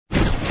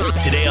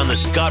Today on the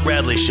Scott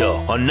Radley Show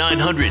on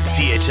 900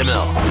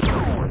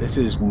 CHML. This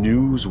is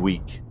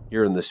Newsweek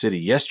here in the city.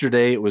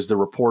 Yesterday, it was the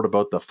report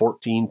about the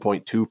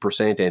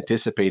 14.2%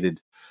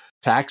 anticipated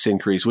tax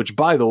increase, which,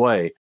 by the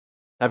way,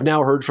 I've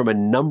now heard from a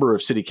number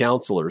of city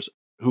councillors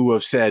who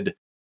have said,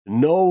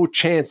 no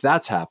chance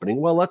that's happening.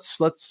 Well, let's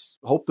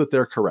hope that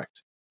they're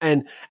correct.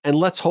 And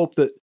let's hope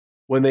that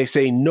when they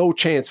say no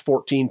chance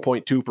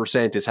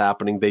 14.2% is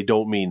happening, they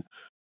don't mean,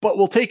 but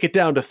we'll take it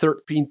down to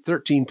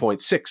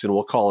 13.6 and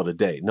we'll call it a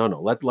day. No,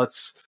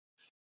 let's.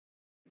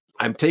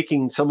 I'm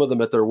taking some of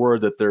them at their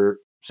word that they're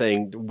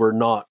saying we're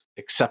not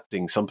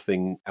accepting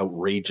something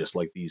outrageous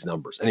like these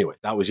numbers. Anyway,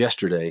 that was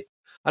yesterday.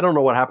 I don't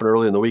know what happened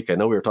early in the week. I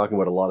know we were talking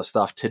about a lot of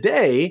stuff.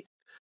 Today,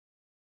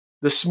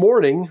 this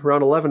morning,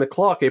 around 11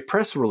 o'clock, a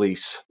press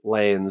release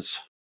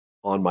lands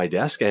on my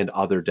desk and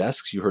other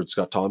desks. You heard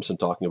Scott Thompson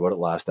talking about it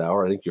last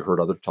hour. I think you heard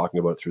others talking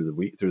about it through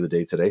the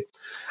day today.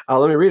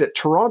 Let me read it.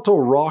 Toronto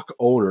Rock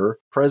owner,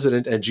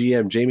 president, and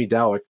GM Jamie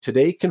Dowick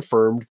today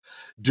confirmed,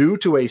 due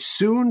to a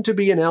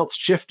soon-to-be-announced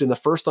shift in the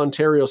First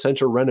Ontario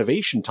Centre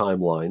renovation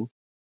timeline,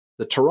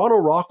 the Toronto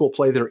Rock will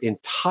play their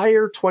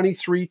entire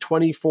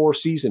 23-24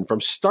 season from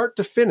start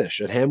to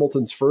finish at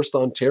Hamilton's First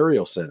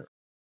Ontario Centre.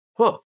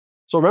 So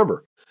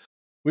remember,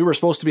 we were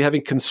supposed to be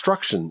having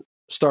construction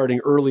starting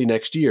early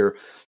next year.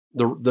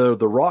 The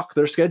Rock,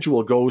 their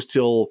schedule goes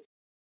till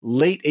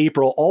late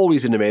April,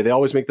 always into May. They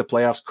always make the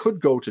playoffs, could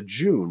go to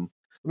June.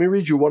 Let me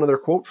read you one other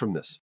quote from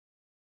this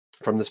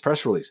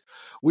press release.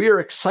 We are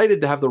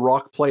excited to have the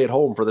Rock play at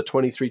home for the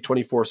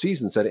 23-24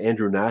 season, said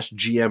Andrew Nash,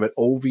 GM at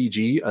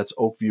OVG, that's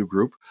Oakview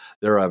Group.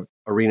 They're a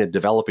arena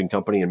developing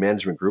company and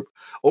management group.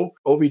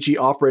 OVG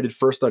operated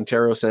First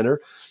Ontario Centre.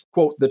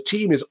 Quote, the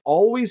team is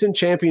always in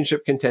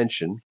championship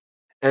contention,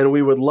 and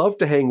we would love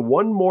to hang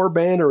one more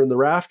banner in the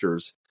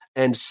rafters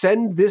and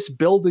send this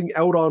building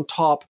out on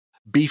top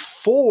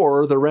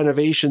before the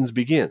renovations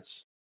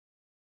begins.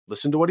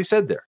 Listen to what he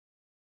said there.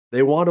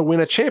 They want to win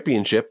a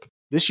championship.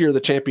 This year,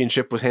 the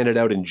championship was handed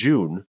out in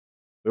June.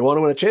 We want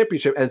to win a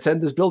championship and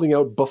send this building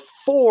out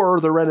before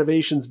the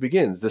renovations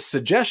begins. The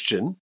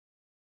suggestion,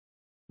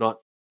 not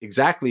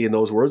exactly in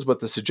those words, but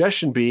the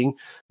suggestion being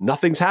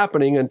nothing's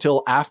happening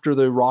until after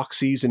the Rock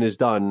season is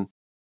done.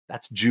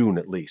 That's June,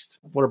 at least.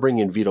 I want to bring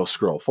in Vito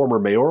Sgro, former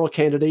mayoral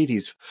candidate.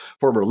 He's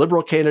former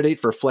Liberal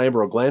candidate for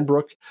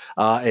Flamborough-Glanbrook,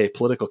 a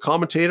political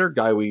commentator,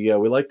 guy we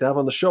like to have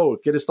on the show.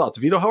 Get his thoughts.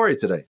 Vito, how are you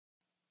today?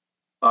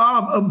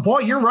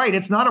 Boy, you're right.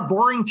 It's not a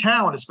boring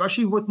town,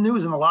 especially with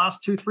news in the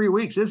last 2-3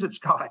 weeks, is it,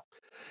 Scott?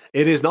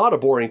 It is not a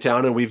boring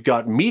town, and we've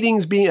got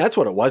meetings that's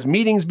what it was,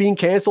 meetings being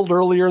canceled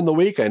earlier in the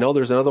week. I know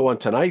there's another one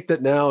tonight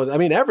that now,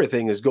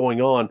 everything is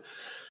going on.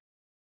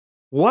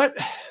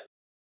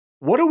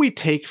 What do we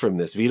take from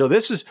this, Vito?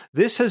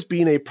 This has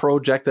been a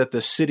project that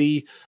the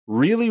city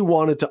really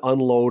wanted to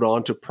unload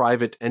onto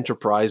private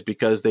enterprise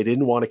because they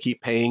didn't want to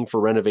keep paying for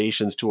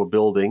renovations to a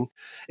building.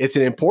 It's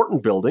an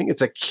important building.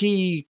 It's a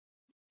key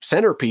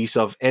centerpiece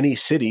of any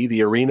city,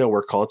 the arena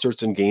where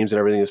concerts and games and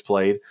everything is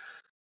played.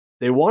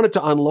 They wanted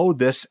to unload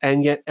this,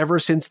 and yet ever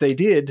since they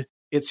did,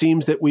 it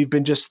seems that we've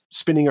been just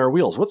spinning our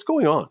wheels. What's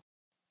going on?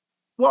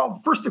 Well,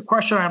 first, a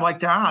question I'd like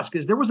to ask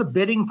is there was a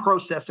bidding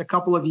process a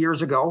couple of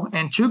years ago,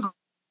 and two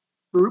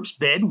groups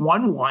bid,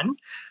 one.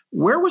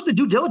 Where was the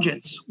due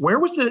diligence? Where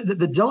was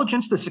the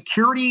diligence, the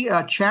security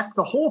check,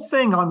 the whole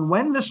thing on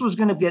when this was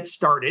going to get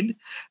started,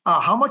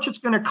 how much it's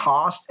going to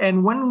cost,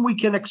 and when we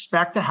can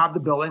expect to have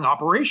the building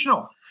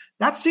operational?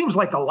 That seems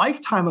like a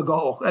lifetime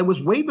ago. It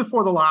was way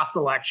before the last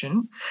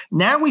election.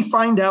 Now we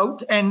find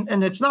out, and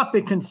it's not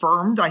been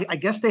confirmed. I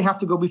guess they have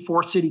to go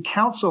before City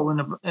Council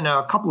in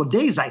a couple of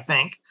days, I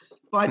think.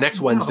 But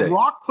next Wednesday,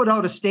 Rock put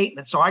out a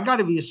statement, so I got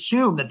to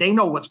assume that they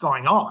know what's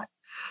going on.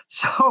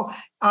 So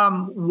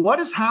what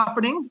is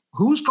happening?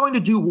 Who's going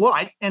to do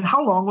what? And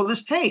how long will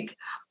this take?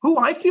 Who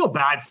I feel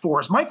bad for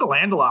is Michael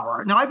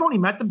Andlauer. Now, I've only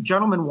met the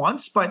gentleman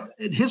once, but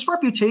his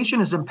reputation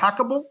is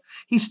impeccable.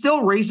 He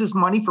still raises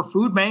money for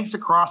food banks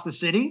across the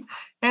city,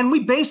 and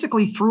we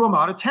basically threw him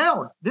out of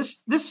town.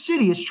 This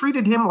city has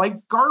treated him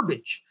like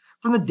garbage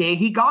from the day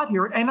he got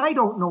here, and I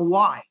don't know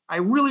why. I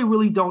really,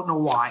 really don't know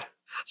why.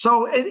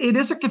 So it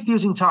is a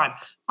confusing time.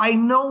 I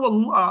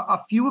know a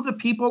few of the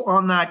people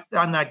on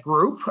that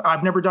group.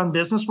 I've never done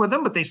business with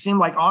them, but they seem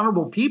like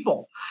honorable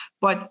people.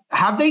 But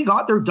have they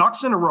got their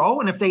ducks in a row?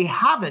 And if they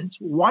haven't,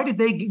 why did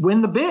they win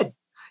the bid?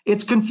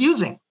 It's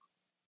confusing.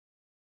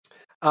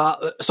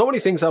 So many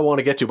things I want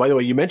to get to. By the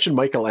way, you mentioned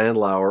Michael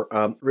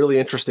Andlauer. Really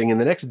interesting. In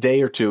the next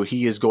day or two,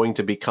 he is going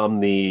to become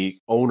the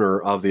owner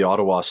of the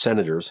Ottawa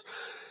Senators.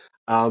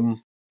 I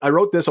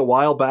wrote this a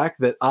while back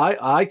that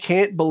I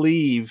can't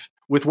believe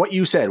with what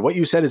you said. What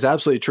you said is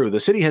absolutely true.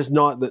 The city has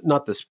not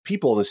the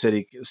people in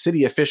the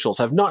city officials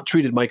have not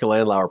treated Michael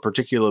Andlauer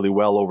particularly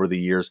well over the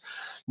years.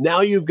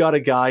 Now you've got a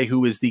guy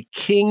who is the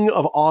king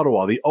of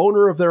Ottawa. The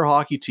owner of their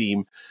hockey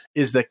team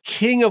is the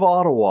king of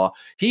Ottawa.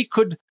 He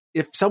could,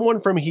 if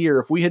someone from here,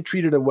 if we had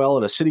treated him well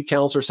and a city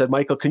councillor said,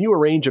 Michael, can you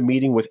arrange a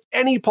meeting with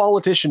any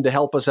politician to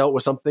help us out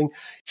with something?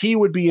 He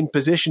would be in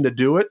position to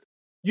do it.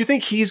 You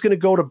think he's going to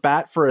go to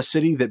bat for a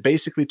city that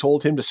basically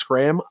told him to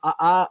scram?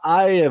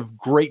 I have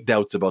great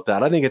doubts about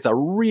that. I think it's a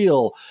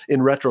real,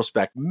 in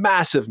retrospect,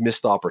 massive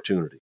missed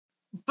opportunity.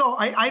 So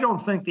I don't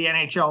think the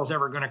NHL is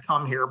ever going to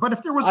come here. But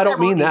if there was, I don't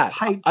mean that.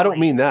 I don't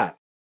mean that.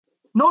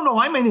 No,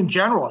 I mean in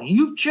general.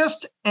 You've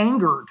just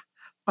angered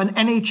an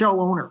NHL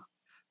owner.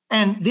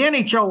 And the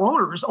NHL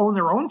owners own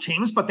their own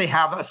teams, but they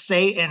have a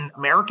say in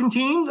American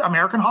teams,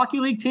 American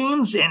Hockey League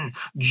teams, and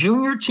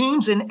junior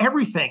teams, and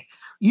everything.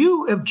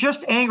 You have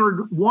just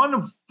angered one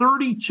of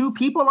 32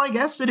 people, I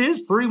guess it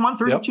is, 31,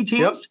 32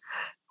 teams.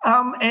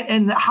 Yep.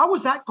 And how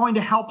is that going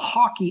to help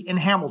hockey in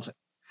Hamilton?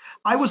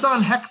 I was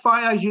on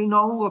HECFI, as you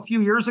know, a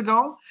few years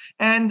ago,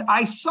 and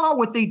I saw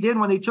what they did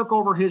when they took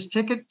over his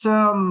ticket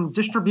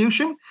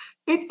distribution.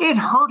 It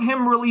hurt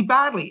him really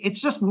badly.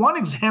 It's just one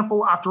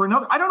example after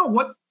another. I don't know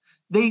what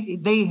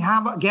they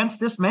have against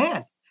this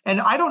man. And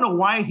I don't know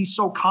why he's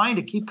so kind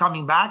to keep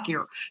coming back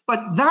here.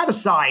 But that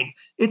aside,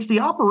 it's the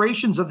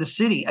operations of the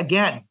city.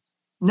 Again,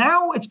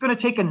 now it's going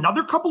to take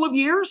another couple of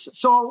years.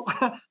 So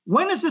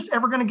when is this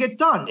ever going to get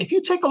done? If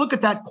you take a look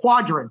at that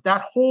quadrant,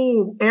 that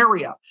whole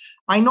area,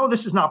 I know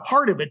this is not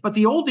part of it, but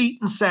the old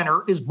Eaton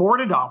Center is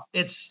boarded up.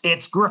 It's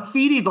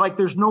graffitied like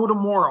there's no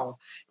tomorrow.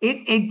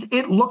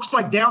 It looks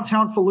like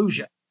downtown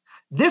Fallujah.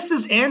 This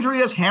is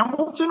Andrea's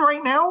Hamilton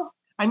right now.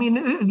 I mean,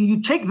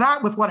 you take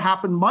that with what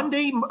happened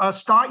Monday,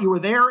 Scott, you were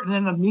there, and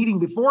then the meeting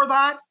before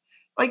that.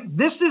 Like,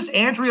 this is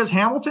Andrea's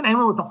Hamilton,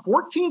 and with a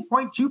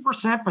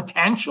 14.2%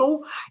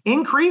 potential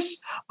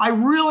increase. I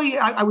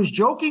was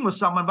joking with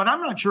someone, but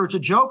I'm not sure it's a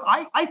joke.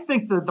 I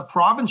think that the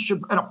province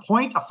should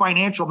appoint a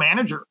financial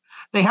manager.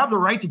 They have the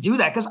right to do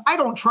that, because I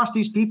don't trust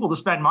these people to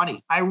spend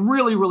money. I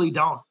really, really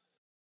don't.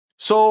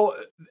 So,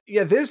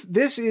 yeah, this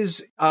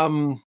is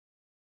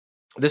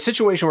the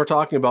situation we're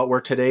talking about,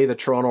 where today the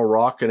Toronto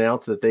Rock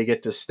announced that they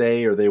get to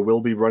stay, or they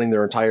will be running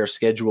their entire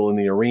schedule in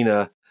the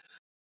arena.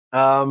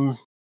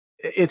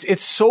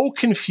 It's so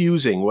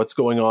confusing what's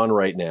going on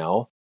right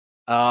now,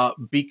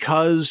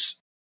 because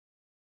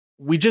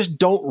we just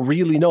don't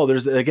really know.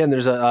 There's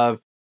a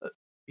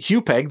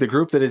HUPEG, the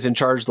group that is in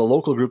charge, the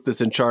local group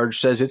that's in charge,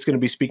 says it's going to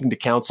be speaking to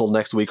council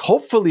next week.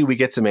 Hopefully we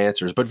get some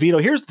answers. But Vito,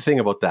 here's the thing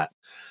about that.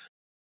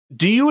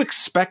 Do you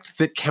expect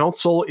that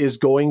council is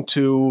going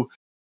to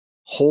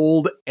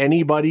hold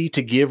anybody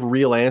to give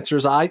real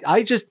answers?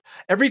 I just,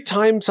 every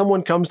time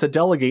someone comes to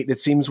delegate, it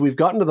seems we've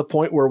gotten to the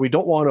point where we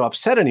don't want to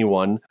upset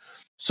anyone.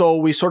 So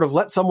we sort of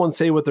let someone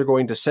say what they're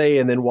going to say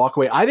and then walk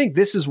away. I think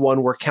this is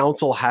one where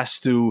council has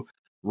to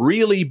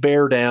really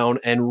bear down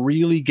and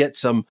really get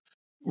some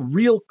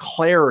real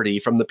clarity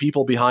from the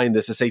people behind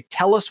this to say,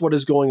 tell us what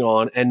is going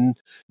on, and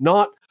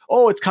not,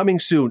 oh, it's coming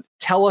soon.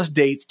 Tell us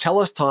dates, tell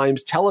us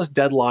times, tell us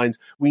deadlines.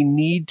 We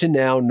need to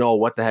now know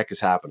what the heck is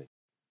happening.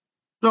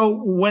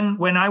 So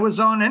when I was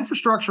on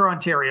Infrastructure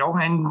Ontario,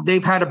 and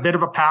they've had a bit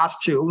of a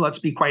past too, let's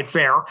be quite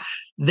fair,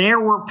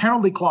 there were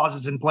penalty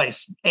clauses in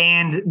place.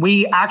 And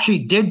we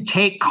actually did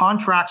take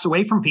contracts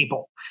away from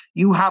people.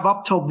 You have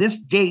up till this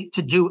date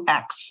to do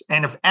X.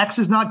 And if X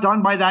is not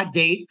done by that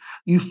date,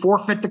 you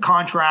forfeit the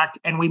contract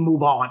and we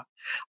move on.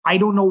 I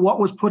don't know what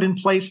was put in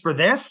place for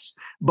this,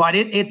 but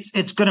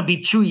it's going to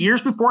be 2 years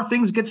before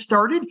things get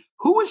started.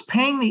 Who is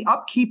paying the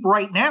upkeep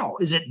right now?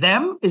 Is it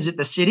them? Is it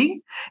the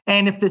city?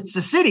 And if it's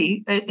the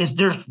city,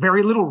 there's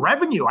very little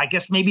revenue. I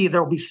guess maybe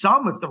there'll be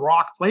some if the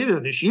Rock play there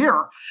this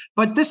year.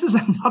 But this is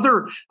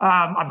another,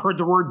 I've heard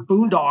the word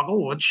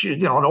boondoggle, which,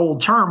 an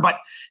old term, but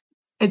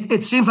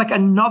it seems like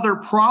another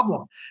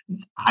problem.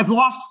 I've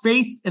lost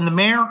faith in the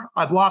mayor.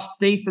 I've lost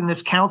faith in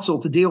this council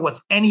to deal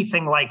with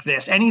anything like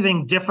this,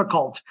 anything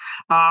difficult.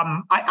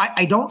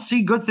 I don't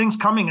see good things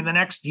coming in the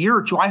next year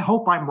or two. I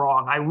hope I'm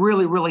wrong. I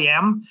really, really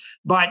am.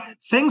 But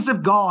things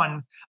have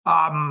gone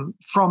from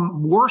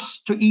worse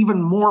to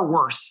even more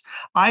worse.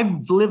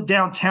 I've lived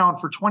downtown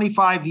for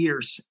 25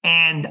 years,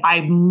 and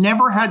I've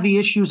never had the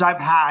issues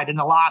I've had in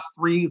the last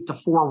 3 to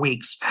 4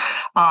 weeks.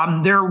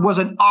 There was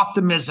an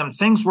optimism.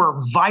 Things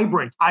were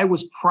vibrant. I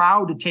was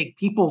proud to take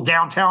people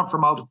downtown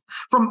from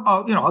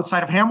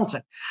outside of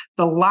Hamilton.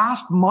 The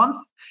last month,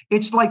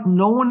 it's like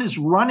no one is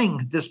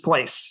running this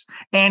place.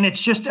 And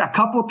it's just a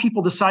couple of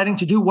people deciding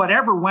to do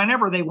whatever,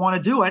 whenever they want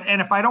to do it. And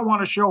if I don't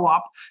want to show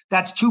up,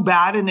 that's too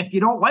bad. And if you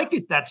don't like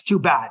it, that's too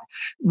bad.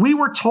 We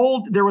were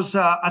told there was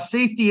a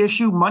safety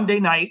issue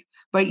Monday night,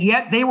 but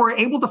yet they were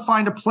able to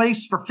find a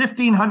place for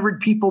 1,500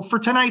 people for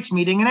tonight's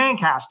meeting in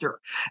Ancaster.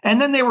 And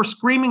then they were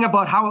screaming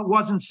about how it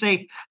wasn't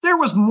safe. There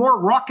was more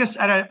ruckus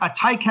at a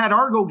Ticats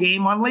Argo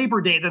game on Labor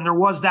Day than there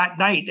was that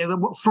night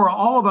for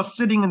all of us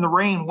sitting in the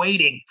rain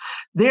waiting.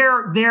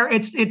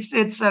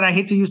 It's and I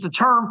hate to use the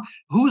term,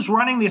 who's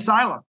running the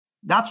asylum?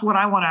 That's what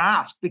I want to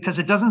ask, because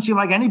it doesn't seem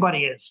like anybody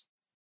is.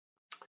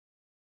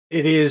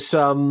 It is,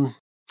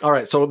 all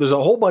right, so there's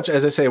a whole bunch,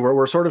 as I say,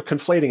 we're sort of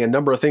conflating a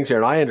number of things here,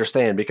 and I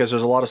understand, because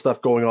there's a lot of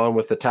stuff going on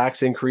with the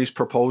tax increase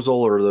proposal,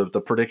 or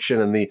the prediction,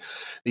 and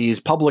these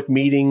public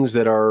meetings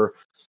that are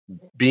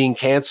being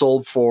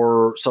canceled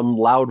for some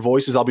loud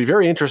voices. I'll be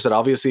very interested.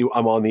 Obviously,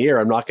 I'm on the air.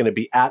 I'm not going to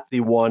be at the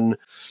one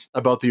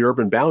about the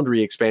urban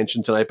boundary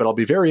expansion tonight, but I'll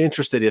be very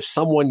interested if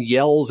someone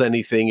yells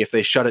anything, if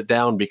they shut it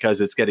down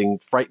because it's getting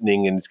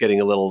frightening and it's getting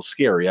a little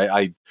scary.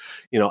 I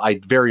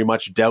very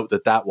much doubt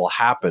that will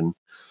happen.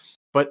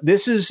 But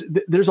there's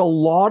a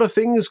lot of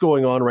things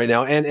going on right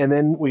now. And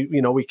then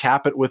we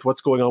cap it with what's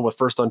going on with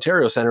First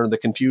Ontario Centre and the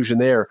confusion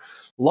there.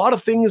 A lot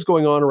of things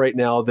going on right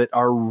now that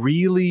are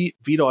really,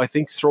 Vito, I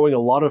think throwing a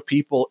lot of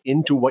people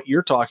into what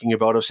you're talking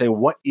about of saying,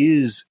 what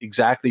is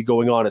exactly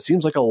going on? It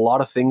seems like a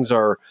lot of things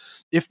are,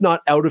 if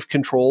not out of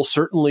control,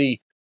 certainly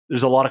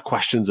there's a lot of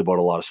questions about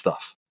a lot of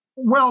stuff.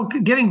 Well,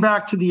 getting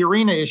back to the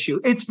arena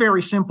issue, it's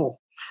very simple.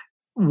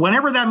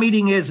 Whenever that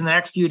meeting is in the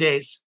next few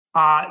days,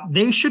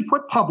 they should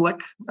put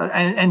public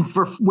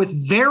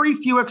with very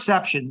few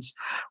exceptions.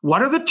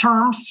 What are the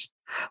terms?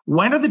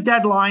 When are the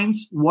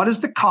deadlines? What is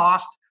the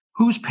cost?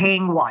 Who's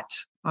paying what?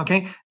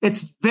 Okay.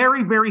 It's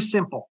very, very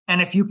simple.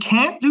 And if you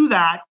can't do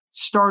that,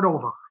 start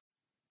over.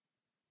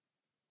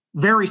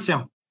 Very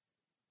simple.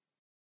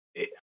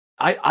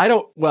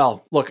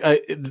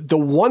 The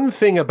one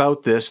thing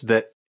about this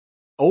that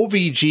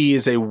OVG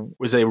is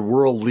a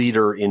world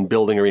leader in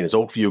building arenas,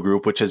 Oakview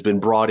Group, which has been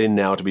brought in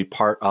now to be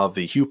part of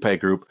the Hupay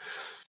Group.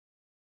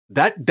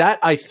 That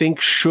I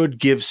think should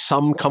give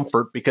some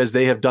comfort because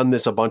they have done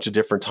this a bunch of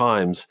different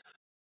times.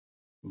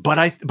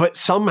 But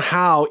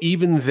somehow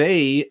even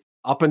they,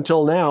 up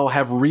until now,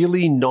 have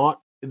really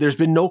not. There's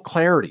been no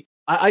clarity.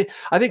 I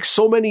think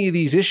so many of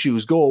these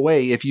issues go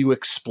away if you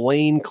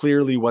explain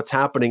clearly what's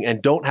happening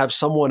and don't have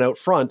someone out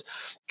front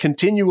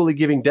continually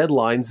giving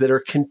deadlines that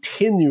are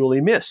continually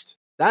missed.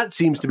 That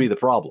seems to be the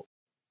problem.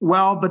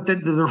 Well, but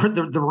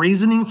the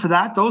reasoning for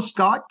that, though,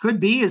 Scott, could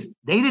be is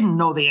they didn't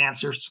know the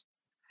answers.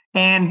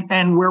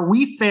 And where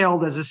we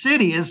failed as a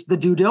city is the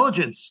due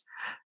diligence.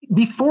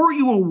 Before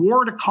you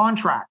award a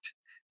contract,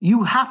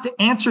 you have to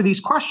answer these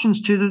questions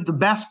to the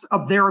best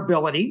of their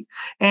ability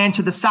and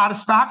to the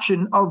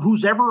satisfaction of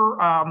who's ever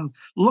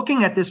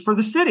looking at this for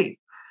the city.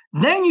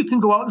 Then you can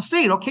go out and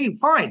say, okay,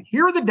 fine,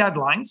 here are the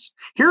deadlines.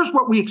 Here's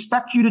what we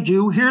expect you to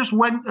do. Here's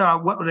what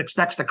it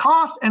expects to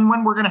cost and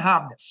when we're going to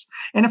have this.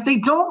 And if they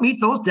don't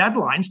meet those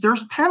deadlines,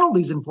 there's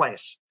penalties in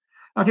place.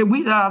 Okay,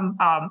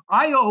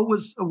 IO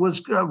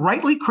was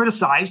rightly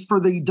criticized for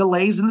the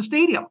delays in the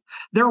stadium.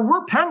 There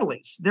were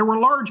penalties. There were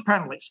large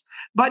penalties.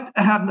 But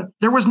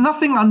there was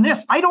nothing on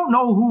this. I don't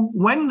know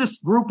when this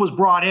group was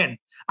brought in.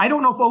 I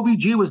don't know if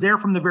OVG was there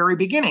from the very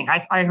beginning.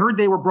 I heard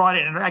they were brought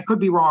in, and I could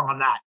be wrong on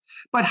that.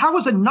 But how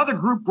was another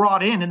group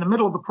brought in the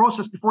middle of the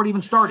process before it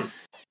even started?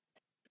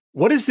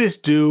 What does this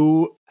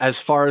do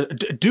as far as,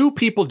 do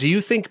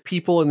you think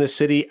people in the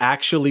city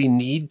actually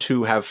need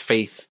to have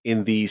faith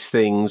in these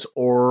things,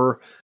 or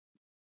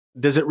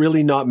does it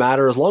really not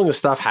matter as long as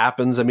stuff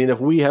happens? I mean, if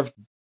we have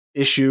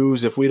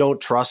issues, if we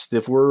don't trust,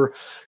 if we're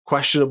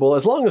questionable,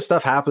 as long as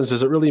stuff happens,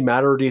 does it really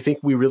matter? Or do you think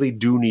we really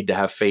do need to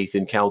have faith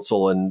in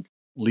council and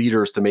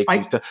leaders to make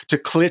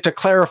to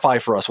clarify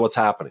for us what's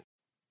happening?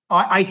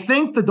 I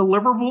think the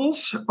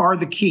deliverables are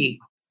the key.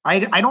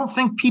 I don't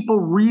think people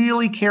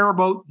really care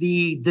about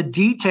the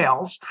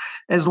details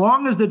as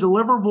long as the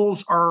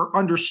deliverables are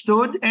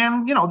understood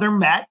and, they're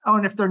met.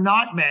 And if they're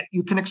not met,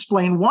 you can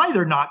explain why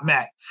they're not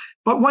met.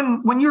 But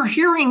when you're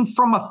hearing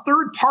from a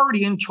third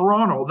party in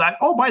Toronto that,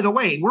 oh, by the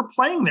way, we're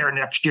playing there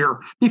next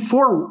year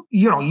before,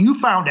 you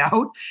found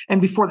out and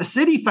before the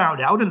city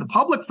found out and the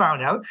public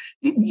found out,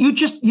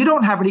 you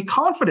don't have any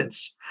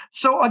confidence.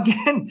 So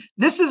again,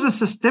 this is a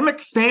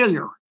systemic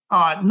failure.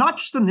 Not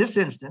just in this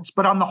instance,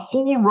 but on the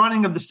whole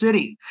running of the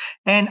city.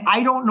 And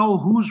I don't know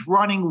who's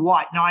running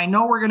what. Now, I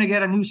know we're going to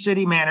get a new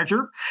city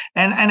manager.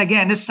 And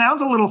again, this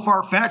sounds a little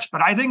far-fetched,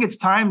 but I think it's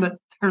time that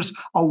there's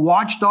a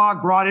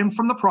watchdog brought in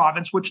from the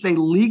province, which they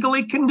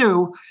legally can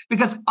do,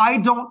 because I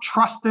don't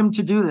trust them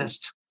to do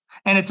this.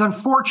 And it's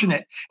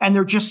unfortunate. And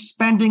they're just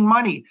spending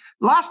money.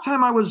 Last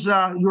time I was,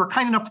 you were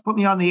kind enough to put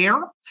me on the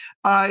air.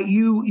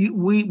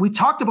 We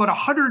talked about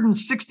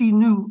 160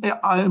 new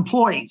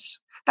employees.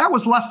 That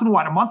was less than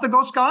a month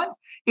ago, Scott?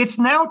 It's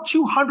now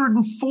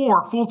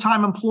 204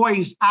 full-time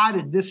employees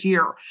added this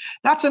year.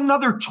 That's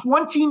another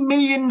 $20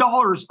 million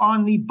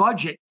on the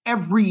budget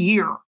every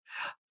year.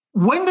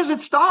 When does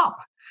it stop?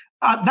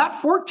 That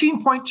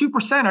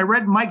 14.2%, I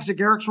read Mike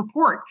Zagarik's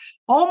report,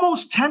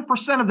 almost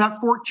 10% of that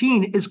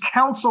 14 is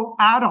council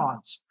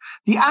add-ons.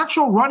 The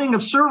actual running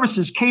of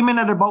services came in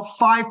at about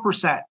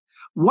 5%.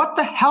 What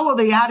the hell are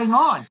they adding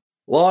on?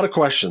 A lot of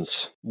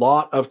questions.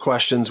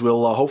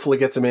 We'll hopefully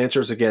get some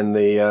answers. Again,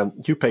 the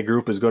Hupay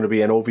Group is going to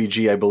be, an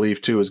OVG, I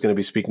believe, too, is going to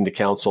be speaking to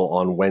council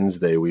on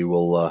Wednesday.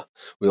 we'll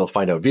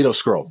find out. Vito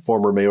Sgro,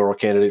 former mayoral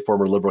candidate,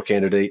 former Liberal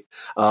candidate.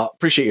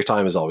 Appreciate your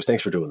time as always.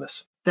 Thanks for doing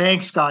this.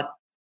 Thanks, Scott.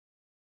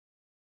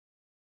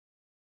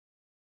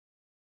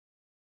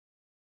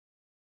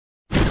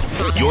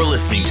 You're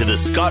listening to the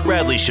Scott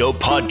Radley Show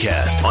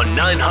podcast on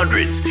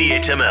 900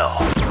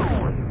 CHML.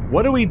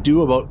 What do we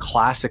do about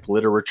classic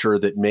literature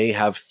that may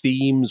have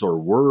themes or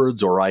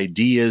words or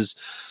ideas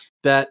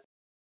that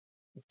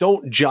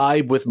don't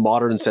jibe with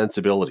modern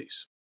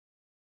sensibilities?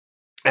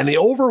 And the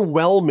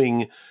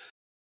overwhelming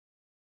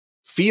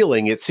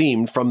feeling, it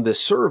seemed, from this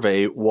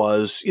survey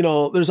was,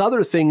 there's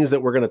other things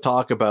that we're going to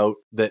talk about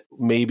that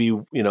maybe,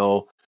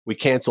 we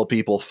cancel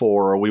people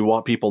for, or we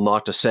want people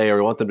not to say, or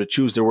we want them to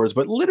choose their words.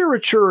 But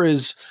literature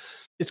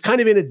it's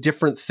kind of in a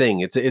different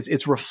thing.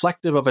 It's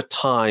reflective of a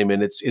time,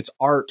 and it's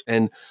art.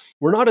 And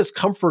we're not as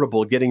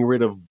comfortable getting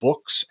rid of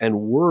books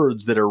and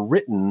words that are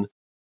written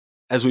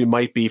as we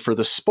might be for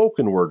the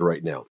spoken word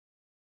right now.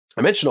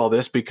 I mention all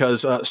this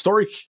because a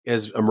story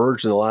has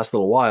emerged in the last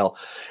little while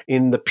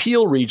in the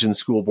Peel Region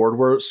School Board,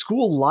 where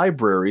school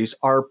libraries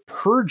are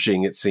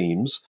purging, it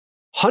seems,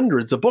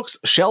 hundreds of books.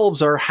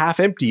 Shelves are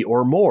half empty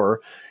or more.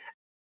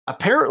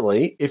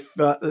 Apparently, if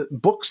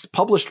books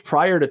published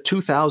prior to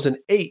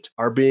 2008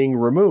 are being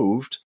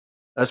removed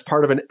as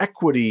part of an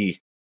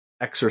equity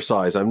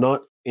exercise. I'm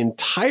not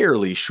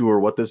entirely sure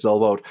what this is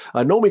all about.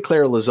 Nomi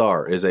Claire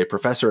Lazar is a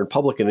professor in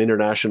public and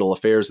international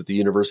affairs at the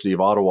University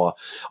of Ottawa,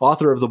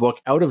 author of the book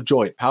Out of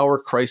Joint, Power,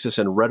 Crisis,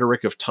 and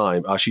Rhetoric of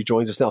Time. She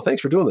joins us now.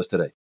 Thanks for doing this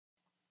today.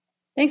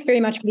 Thanks very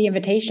much for the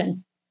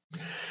invitation.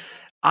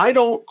 I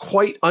don't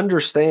quite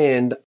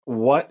understand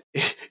what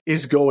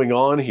is going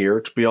on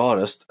here, to be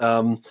honest,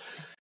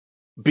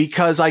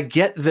 because I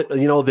get that,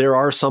 there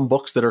are some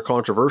books that are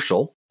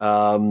controversial,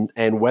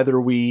 and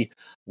whether we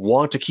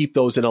want to keep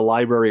those in a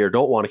library or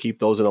don't want to keep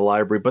those in a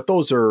library, but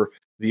those are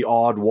the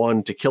odd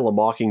one, To Kill a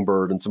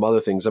Mockingbird and some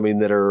other things,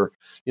 that are,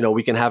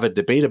 we can have a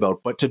debate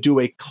about. But to do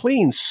a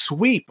clean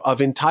sweep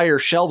of entire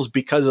shelves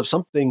because of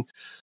something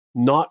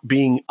not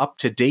being up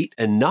to date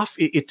enough,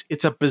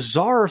 it's a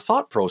bizarre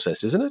thought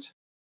process, isn't it?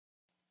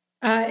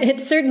 It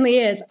certainly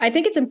is. I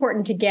think it's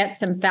important to get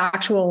some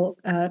factual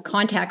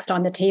context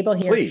on the table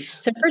here. Please.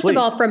 So first of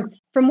all,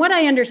 from what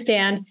I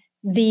understand,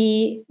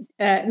 the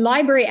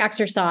library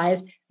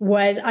exercise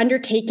was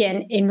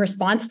undertaken in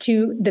response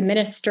to the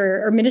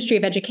Ministry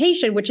of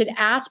Education, which had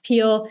asked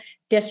Peel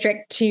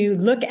District to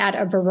look at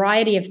a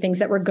variety of things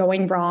that were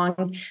going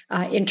wrong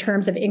in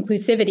terms of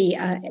inclusivity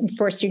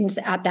for students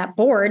at that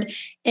board.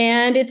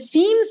 And it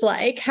seems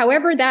like,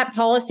 however that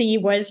policy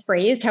was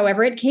phrased,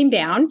 however it came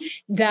down,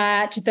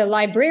 that the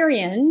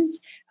librarians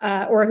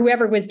or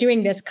whoever was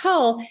doing this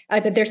cull,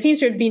 that there seems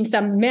to have been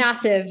some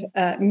massive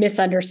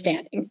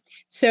misunderstanding.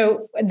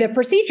 So the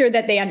procedure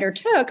that they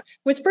undertook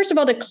was, first of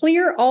all, to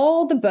clear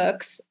all the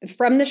books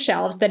from the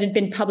shelves that had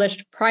been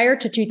published prior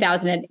to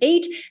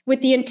 2008,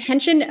 with the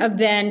intention of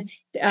then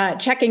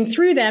checking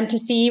through them to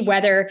see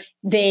whether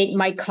they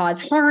might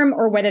cause harm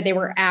or whether they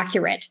were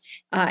accurate.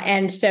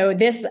 And so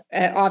this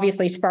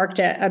obviously sparked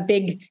a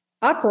big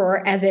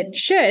uproar, as it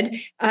should.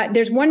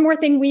 There's one more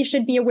thing we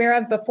should be aware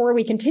of before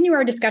we continue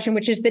our discussion,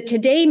 which is that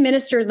today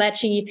Minister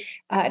Lecce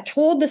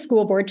told the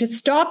school board to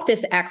stop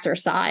this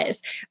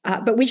exercise.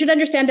 But we should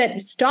understand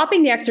that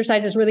stopping the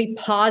exercise is really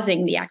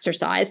pausing the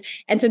exercise.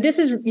 And so this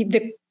is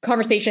the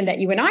conversation that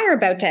you and I are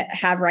about to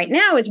have right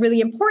now is really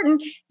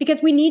important,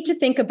 because we need to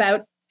think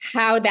about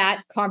how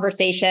that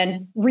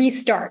conversation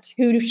restarts,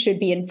 who should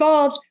be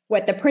involved,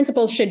 what the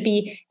principles should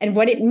be, and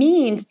what it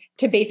means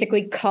to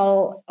basically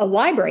cull a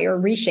library or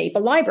reshape a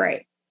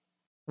library.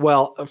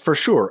 Well, for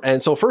sure.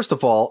 And so first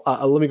of all,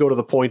 let me go to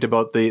the point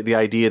about the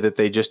idea that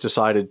they just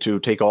decided to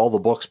take all the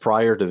books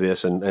prior to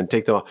this and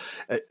take them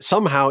off.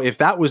 Somehow, if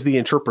that was the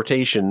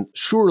interpretation,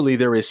 surely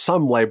there is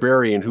some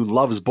librarian who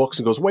loves books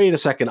and goes, wait a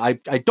second, I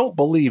don't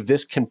believe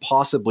this can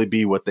possibly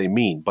be what they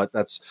mean, but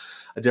that's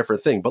a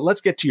different thing. But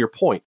let's get to your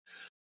point.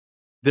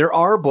 There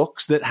are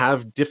books that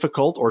have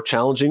difficult or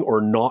challenging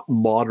or not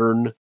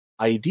modern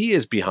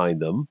ideas behind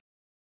them,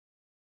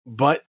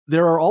 but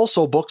there are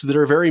also books that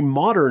are very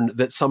modern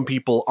that some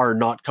people are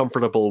not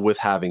comfortable with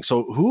having.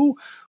 So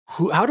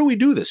how do we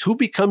do this? Who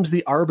becomes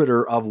the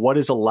arbiter of what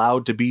is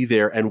allowed to be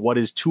there and what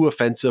is too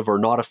offensive or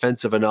not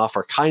offensive enough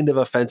or kind of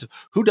offensive?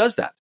 Who does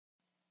that?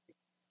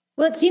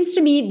 Well, it seems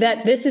to me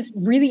that this is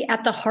really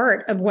at the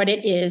heart of what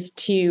it is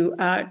to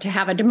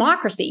have a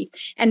democracy.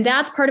 And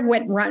that's part of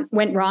what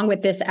went wrong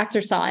with this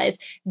exercise,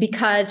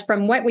 because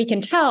from what we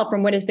can tell,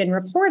 from what has been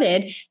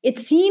reported, it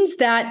seems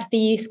that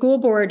the school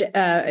board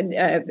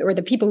or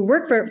the people who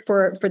work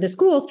for the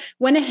schools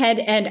went ahead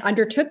and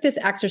undertook this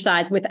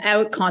exercise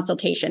without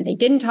consultation. They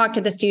didn't talk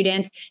to the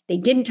students. They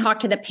didn't talk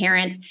to the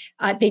parents.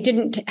 They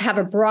didn't have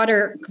a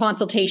broader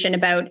consultation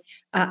about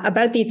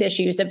these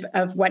issues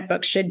of what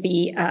books should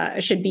be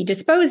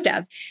disposed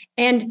of.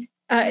 And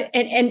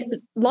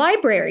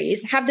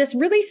libraries have this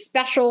really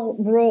special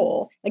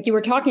role. Like you were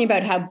talking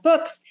about how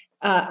books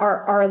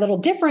are a little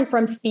different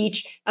from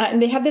speech,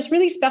 and they have this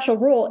really special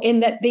role in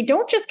that they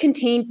don't just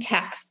contain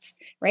texts,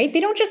 right? They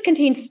don't just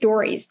contain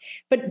stories,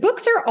 but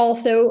books are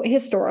also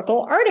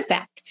historical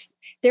artifacts.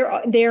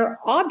 They're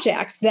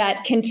objects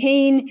that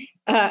contain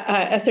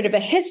a sort of a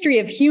history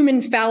of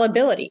human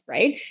fallibility,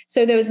 right?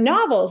 So those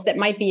novels that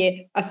might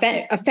be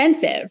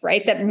offensive,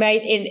 right, that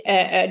might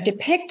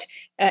depict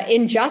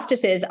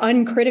injustices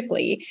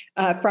uncritically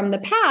from the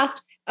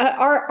past,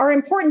 are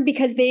important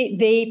because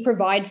they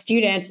provide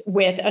students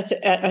with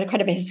a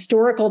kind of a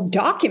historical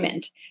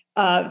document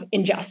of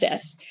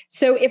injustice.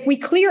 So if we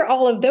clear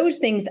all of those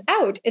things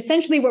out,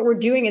 essentially what we're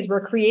doing is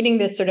we're creating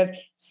this sort of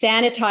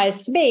sanitized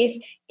space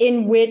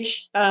in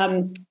which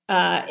in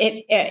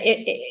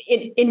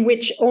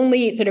which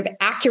only sort of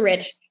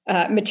accurate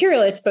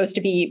material is supposed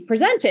to be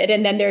presented.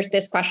 And then there's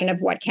this question of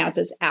what counts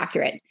as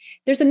accurate.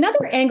 There's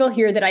another angle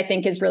here that I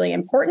think is really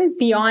important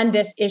beyond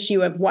this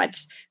issue of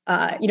what's,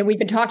 we've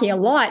been talking a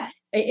lot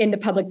in the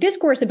public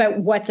discourse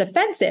about what's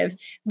offensive,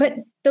 but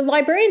the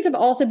librarians have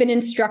also been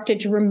instructed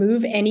to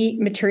remove any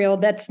material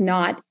that's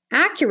not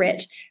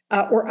accurate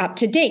or up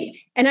to date.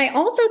 And I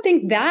also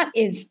think that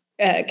is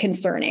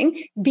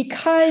concerning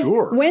because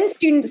when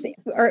students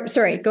are,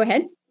 sorry, go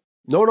ahead.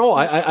 No,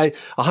 I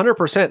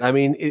 100%. I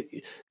mean,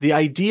 the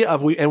idea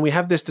of we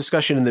have this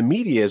discussion in the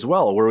media as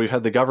well, where we've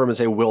had the government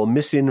say, well,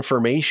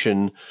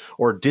 misinformation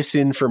or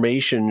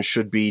disinformation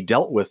should be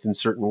dealt with in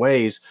certain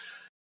ways.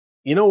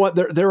 You know what?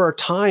 There are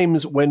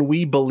times when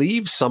we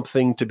believe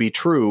something to be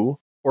true,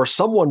 or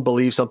someone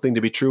believes something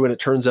to be true, and it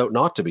turns out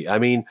not to be. I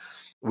mean,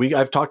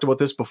 I've talked about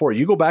this before.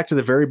 You go back to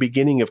the very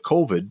beginning of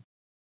COVID,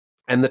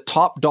 and the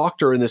top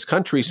doctor in this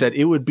country said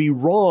it would be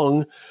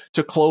wrong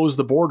to close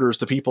the borders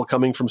to people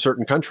coming from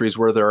certain countries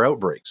where there are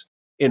outbreaks.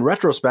 In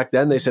retrospect,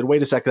 then they said,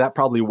 wait a second, that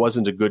probably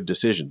wasn't a good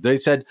decision. They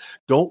said,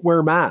 don't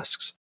wear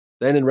masks.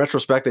 Then in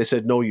retrospect, they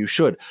said, no, you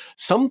should.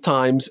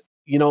 Sometimes,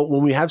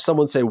 when we have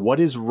someone say what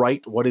is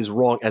right, what is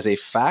wrong as a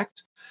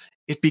fact,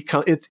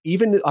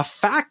 even a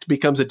fact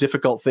becomes a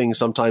difficult thing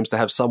sometimes to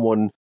have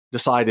someone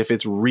decide if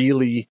it's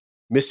really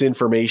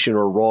misinformation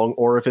or wrong,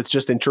 or if it's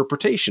just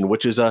interpretation,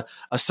 which is a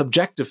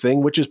subjective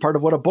thing, which is part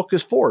of what a book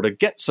is for, to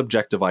get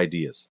subjective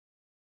ideas.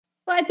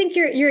 Well, I think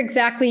you're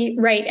exactly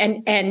right.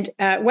 And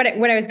what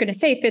I was going to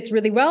say fits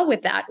really well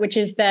with that, which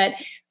is that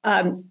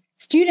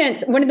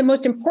students, one of the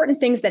most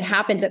important things that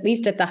happens, at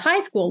least at the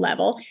high school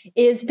level,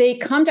 is they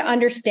come to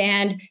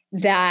understand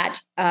that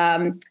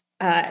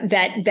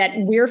that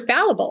we're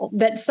fallible,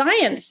 that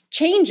science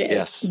changes,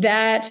 yes,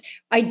 that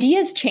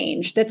ideas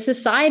change, that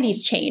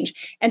societies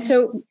change. And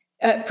so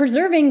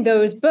preserving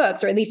those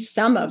books, or at least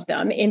some of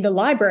them, in the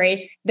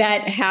library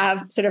that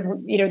have sort of,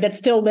 that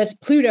still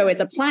list Pluto as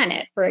a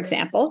planet, for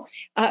example,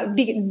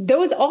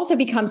 those also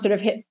become sort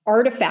of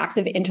artifacts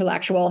of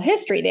intellectual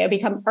history. They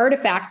become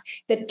artifacts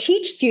that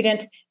teach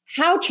students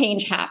how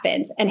change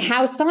happens and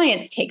how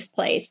science takes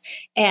place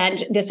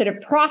and the sort of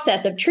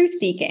process of truth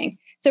seeking.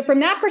 So from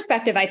that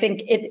perspective, I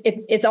think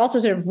it's also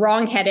sort of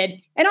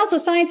wrongheaded, and also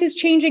science is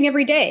changing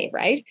every day,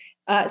 right?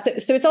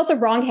 So it's also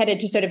wrongheaded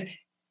to sort of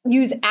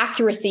use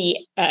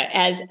accuracy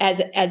as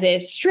a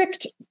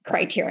strict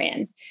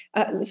criterion.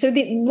 So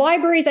the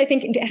libraries, I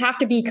think, have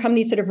to become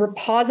these sort of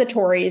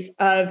repositories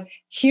of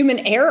human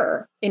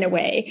error in a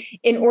way,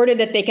 in order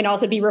that they can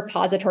also be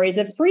repositories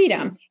of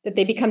freedom, that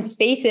they become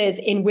spaces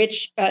in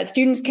which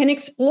students can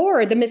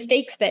explore the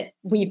mistakes that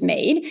we've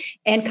made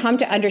and come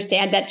to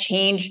understand that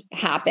change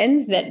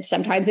happens, that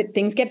sometimes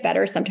things get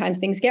better, sometimes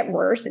things get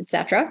worse, et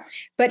cetera.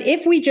 But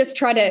if we just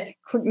try to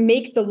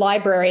make the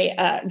library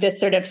this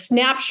sort of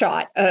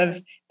snapshot of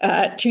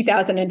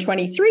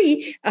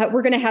 2023,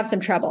 we're going to have some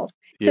trouble.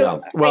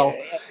 So,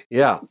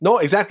 no,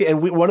 exactly.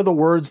 And one of the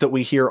words that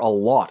we hear a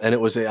lot, and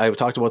I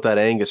talked about that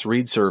Angus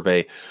Reid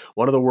survey,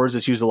 one of the words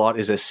that's used a lot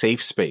is a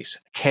safe space.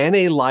 Can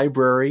a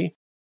library,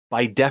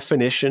 by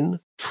definition,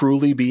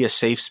 truly be a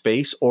safe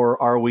space? Or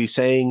are we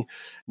saying,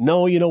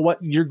 no, you know what,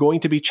 you're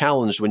going to be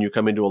challenged when you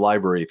come into a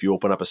library if you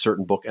open up a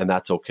certain book, and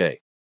that's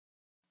okay?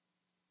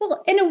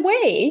 Well, in a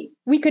way,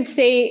 we could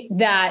say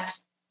that,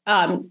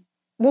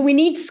 we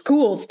need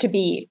schools to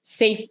be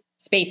safe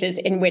spaces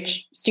in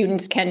which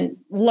students can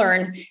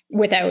learn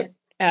without,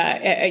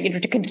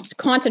 to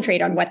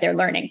concentrate on what they're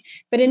learning.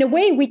 But in a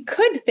way, we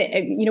could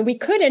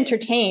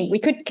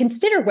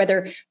consider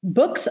whether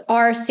books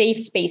are safe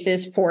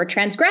spaces for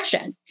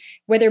transgression,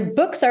 whether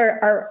books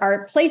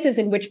are places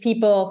in which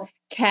people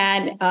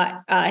can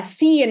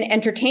see and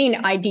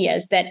entertain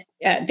ideas that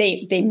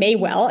they may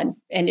well,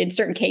 and in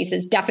certain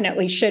cases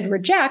definitely should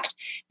reject,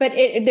 but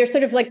they're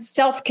sort of like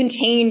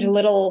self-contained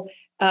little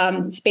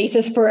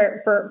spaces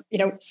for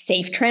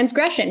safe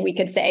transgression, we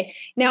could say.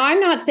 Now,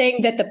 I'm not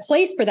saying that the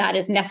place for that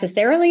is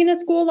necessarily in a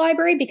school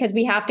library, because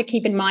we have to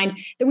keep in mind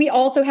that we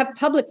also have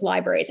public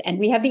libraries and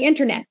we have the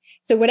internet.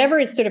 So whatever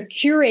is sort of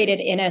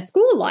curated in a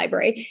school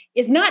library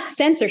is not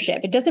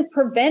censorship. It doesn't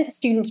prevent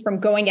students from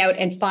going out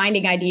and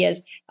finding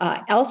ideas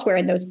elsewhere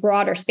in those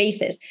broader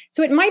spaces.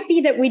 So it might be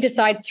that we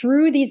decide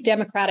through these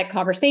democratic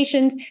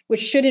conversations, which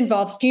should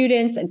involve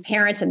students and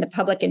parents and the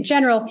public in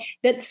general,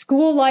 that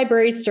school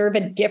libraries serve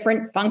a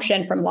different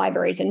function from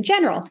libraries in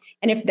general.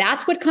 And if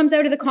that's what comes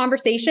out of the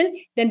conversation,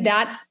 then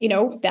that's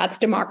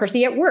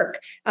democracy at work.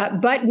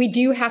 But we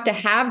do have to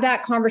have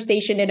that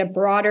conversation in a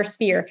broader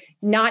sphere,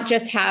 not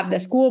just have the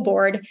school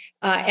board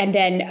and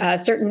then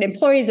certain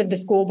employees of the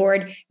school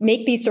board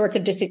make these sorts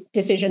of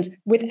decisions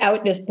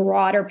without this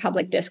broader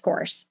public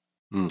discourse.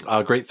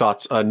 Great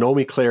thoughts.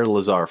 Nomi Claire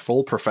Lazar,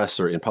 full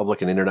professor in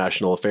public and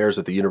international affairs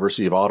at the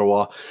University of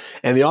Ottawa,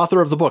 and the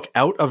author of the book,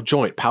 Out of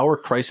Joint, Power,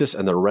 Crisis,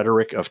 and the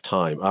Rhetoric of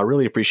Time. I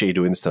really appreciate you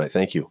doing this tonight.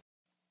 Thank you.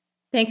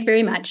 Thanks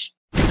very much.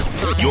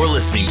 You're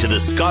listening to the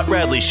Scott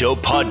Radley Show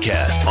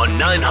podcast on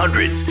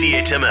 900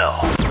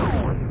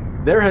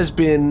 CHML. There has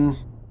been,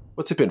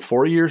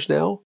 4 years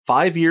now?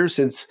 5 years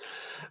since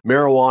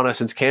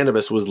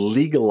cannabis was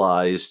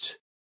legalized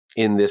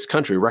in this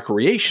country,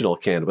 recreational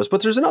cannabis.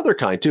 But there's another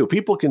kind too.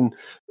 People can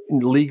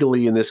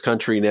legally in this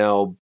country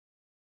now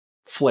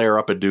flare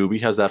up a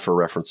doobie. How's that for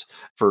reference?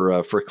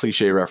 For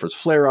cliche reference,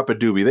 flare up a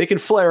doobie. They can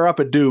flare up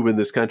a doob in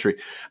this country,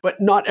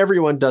 but not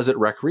everyone does it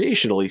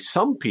recreationally.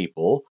 Some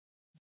people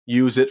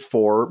use it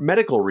for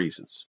medical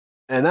reasons,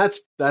 and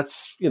that's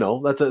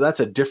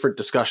a different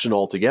discussion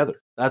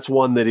altogether. That's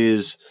one that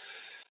is,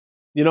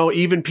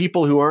 even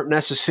people who aren't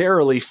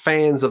necessarily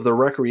fans of the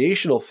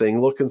recreational thing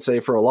look and say,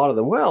 for a lot of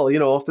them, well,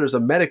 if there's a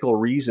medical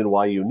reason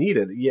why you need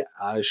it, yeah,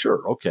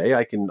 sure, okay,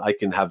 I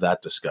can have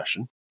that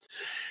discussion.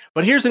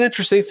 But here's an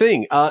interesting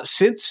thing.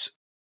 Since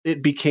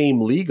it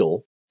became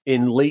legal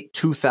in late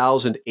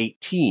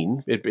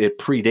 2018, it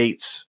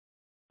predates,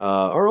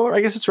 or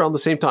I guess it's around the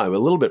same time, a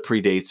little bit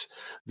predates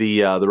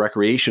the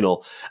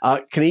recreational.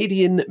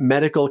 Canadian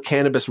medical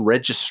cannabis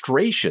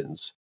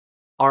registrations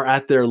are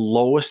at their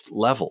lowest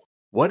level.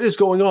 What is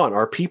going on?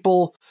 Are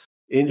people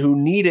who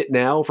need it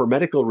now for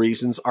medical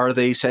reasons, are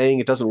they saying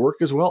it doesn't work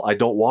as well? I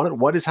don't want it.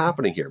 What is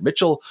happening here?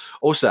 Mitchell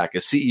Osak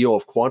is CEO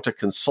of Quanta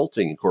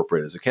Consulting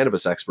Incorporated, is a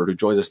cannabis expert who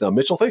joins us now.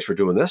 Mitchell, thanks for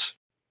doing this.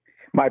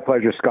 My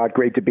pleasure, Scott.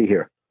 Great to be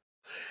here.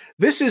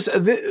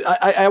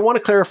 I want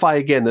to clarify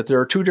again that there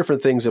are two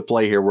different things at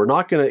play here. We're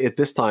not going to, at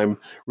this time,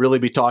 really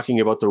be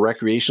talking about the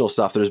recreational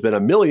stuff. There's been a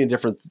million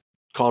different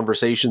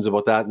conversations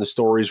about that and the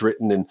stories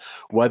written and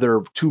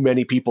whether too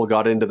many people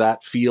got into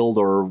that field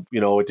or,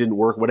 it didn't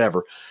work,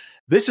 whatever.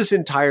 This is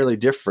entirely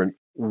different.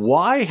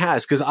 Why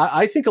because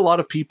I think a lot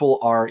of people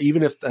are,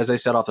 even if, as I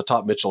said off the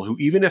top, Mitchell, who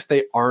even if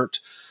they aren't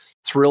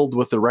thrilled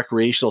with the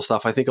recreational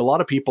stuff, I think a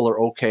lot of people are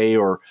okay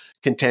or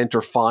content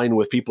or fine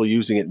with people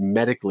using it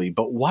medically.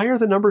 But why are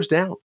the numbers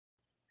down?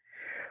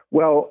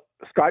 Well,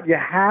 Scott, we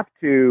have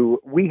to,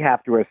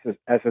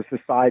 as a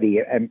society,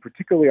 and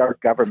particularly our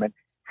government,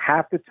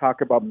 have to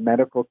talk about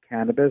medical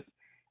cannabis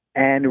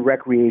and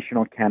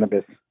recreational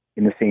cannabis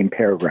in the same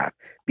paragraph.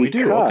 We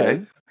do,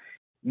 okay.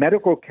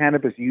 Medical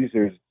cannabis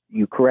users,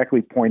 you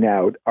correctly point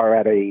out, are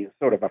at a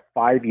sort of a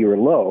 5-year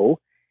low.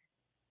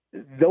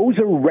 Those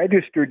are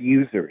registered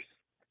users.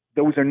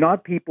 Those are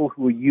not people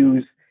who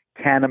use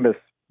cannabis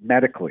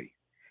medically.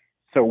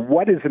 So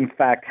what has in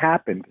fact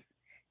happened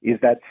is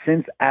that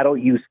since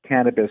adult use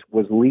cannabis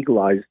was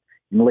legalized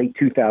in late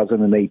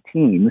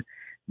 2018,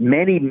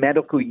 many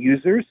medical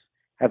users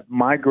have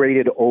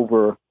migrated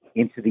over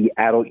into the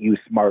adult use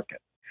market.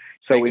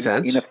 So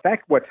in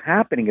effect, what's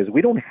happening is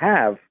we don't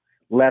have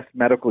less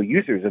medical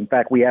users. In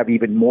fact, we have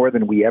even more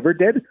than we ever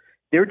did.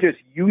 They're just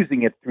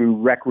using it through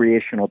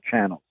recreational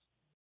channels.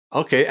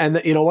 Okay, and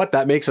you know what?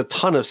 That makes a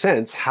ton of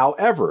sense.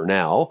 However,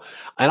 now,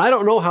 and I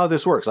don't know how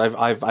this works.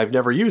 I've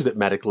never used it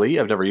medically.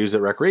 I've never used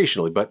it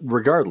recreationally. But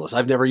regardless,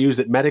 I've never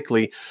used it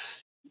medically.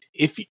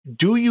 If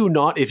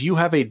you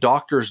have a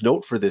doctor's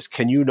note for this,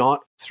 can you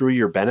not, through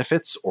your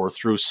benefits or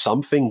through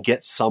something,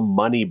 get some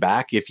money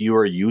back if you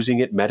are using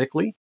it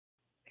medically?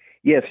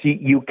 Yes,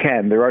 you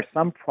can. There are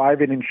some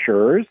private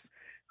insurers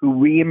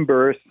who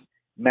reimburse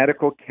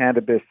medical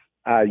cannabis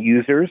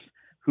users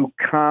who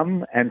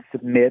come and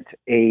submit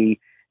a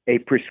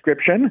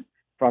prescription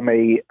from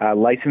a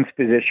licensed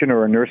physician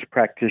or a nurse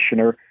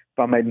practitioner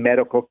from a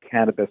medical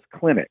cannabis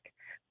clinic.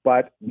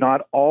 But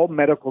not all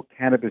medical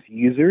cannabis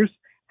users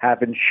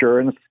have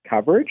insurance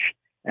coverage,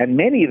 and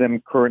many of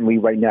them currently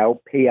right now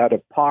pay out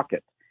of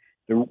pocket.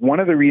 One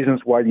of the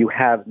reasons why you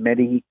have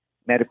many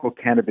medical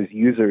cannabis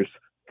users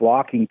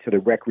flocking to the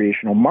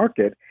recreational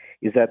market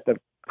is that the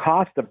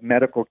cost of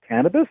medical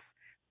cannabis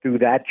through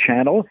that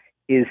channel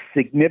is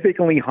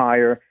significantly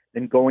higher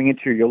than going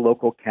into your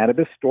local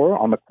cannabis store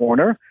on the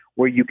corner,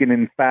 where you can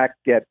in fact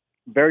get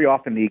very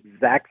often the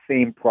exact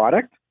same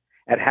product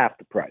at half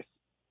the price.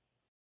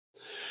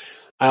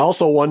 I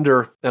also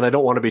wonder, and I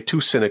don't want to be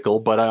too cynical,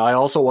 but I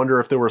also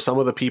wonder if there were some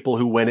of the people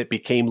who, when it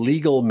became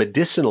legal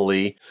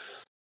medicinally,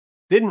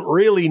 didn't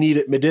really need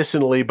it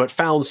medicinally, but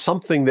found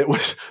something that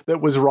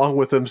was wrong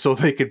with them so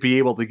they could be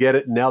able to get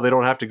it, and now they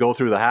don't have to go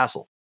through the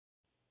hassle.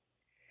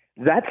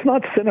 That's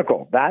not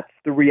cynical. That's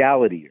the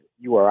reality.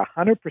 You are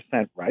 100%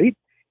 right.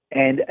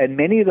 And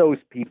many of those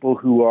people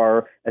who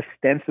are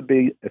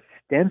ostensibly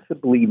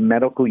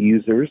medical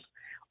users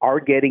are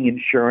getting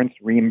insurance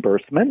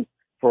reimbursement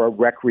for a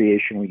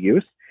recreational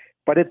use.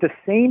 But at the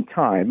same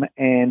time,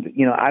 and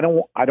I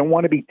don't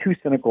want to be too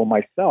cynical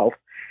myself,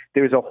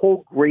 there's a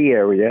whole gray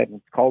area, and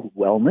it's called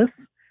wellness,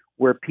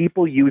 where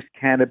people use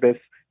cannabis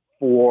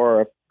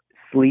for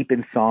sleep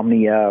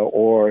insomnia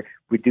or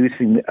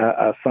reducing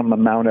some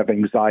amount of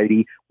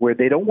anxiety, where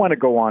they don't want to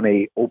go on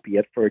a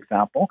opiate, for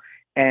example,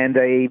 and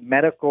a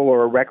medical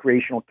or a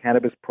recreational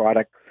cannabis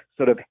product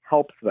sort of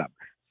helps them.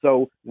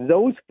 So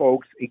those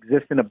folks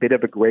exist in a bit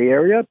of a gray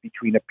area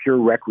between a pure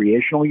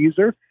recreational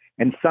user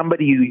and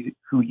somebody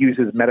who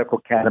uses medical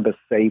cannabis,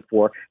 say,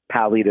 for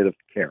palliative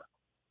care.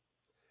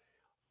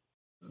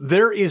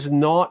 There is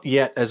not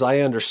yet, as I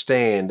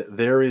understand,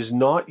 there is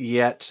not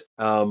yet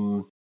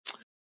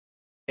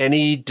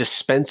any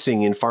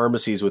dispensing in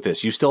pharmacies with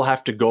this. You still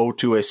have to go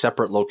to a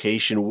separate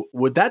location.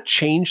 Would that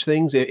change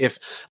things if,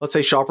 let's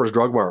say, Shoppers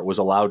Drug Mart was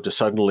allowed to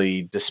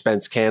suddenly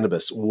dispense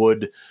cannabis?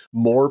 Would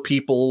more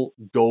people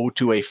go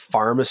to a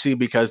pharmacy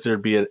because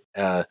there'd be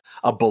a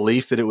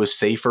belief that it was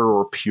safer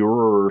or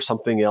purer or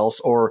something else?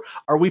 Or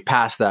are we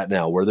past that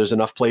now, where there's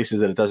enough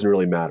places that it doesn't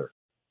really matter?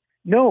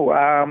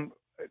 No,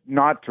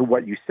 not to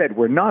what you said.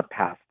 We're not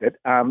past it.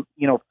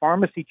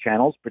 Pharmacy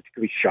channels,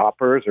 particularly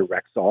Shoppers or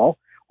Rexall,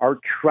 are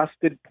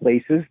trusted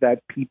places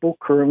that people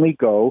currently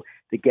go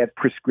to get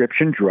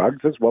prescription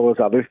drugs as well as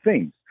other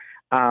things.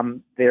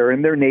 They're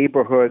in their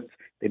neighborhoods.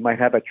 They might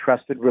have a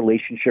trusted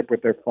relationship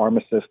with their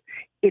pharmacist.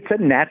 It's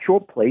a natural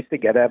place to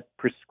get a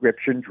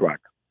prescription drug.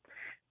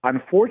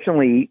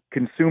 Unfortunately,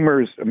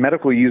 consumers,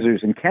 medical users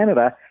in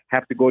Canada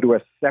have to go to a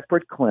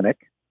separate clinic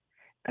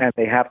and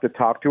they have to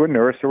talk to a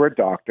nurse or a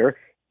doctor.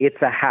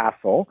 It's a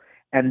hassle.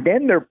 And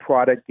then their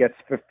product gets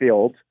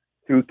fulfilled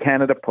through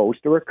Canada Post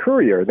or a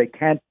courier. They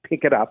can't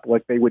pick it up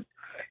like they would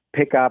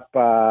pick up,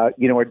 a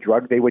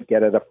drug they would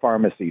get at a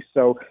pharmacy.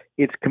 So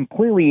it's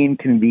completely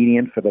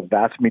inconvenient for the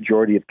vast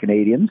majority of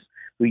Canadians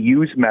who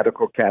use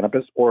medical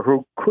cannabis or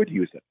who could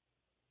use it.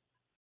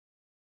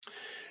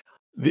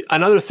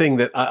 Another thing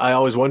that I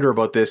always wonder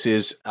about this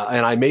is,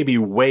 and I may be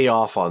way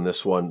off on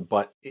this one,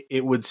 but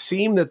it would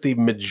seem that the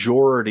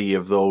majority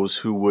of those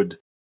who would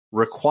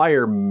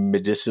require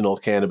medicinal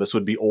cannabis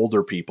would be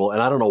older people.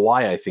 And I don't know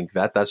why I think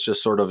that. That's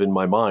just sort of in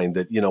my mind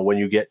that, when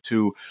you get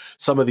to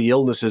some of the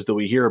illnesses that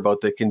we hear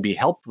about that can be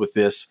helped with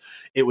this,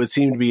 it would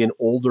seem to be an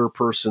older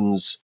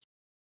person's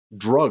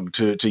drug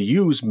to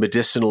use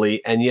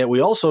medicinally. And yet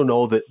we also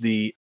know that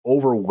the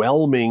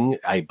overwhelming,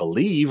 I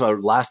believe,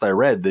 last I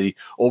read, the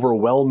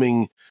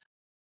overwhelming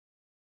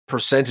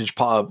percentage,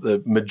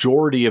 the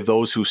majority of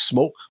those who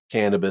smoke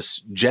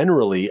cannabis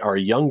generally are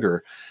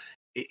younger.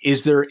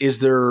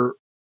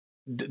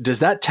 Does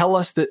that tell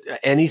us that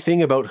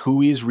anything about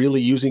who is really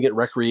using it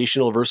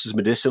recreational versus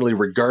medicinally,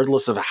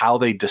 regardless of how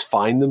they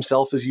define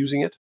themselves as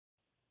using it?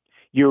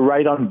 You're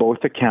right on both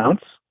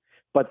accounts,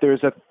 but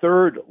there's a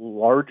third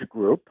large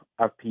group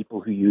of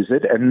people who use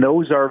it, and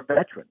those are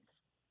veterans.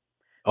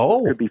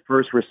 Oh. It could be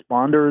first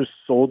responders,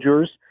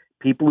 soldiers,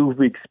 people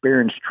who've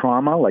experienced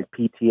trauma like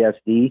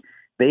PTSD.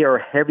 They are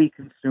heavy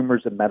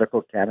consumers of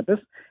medical cannabis,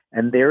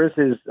 and theirs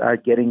is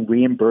getting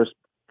reimbursed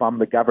from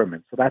the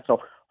government. So that's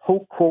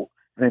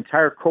an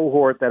entire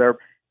cohort that are,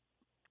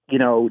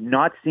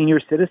 not senior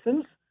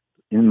citizens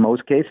in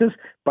most cases,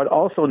 but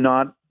also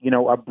not,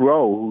 a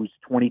bro who's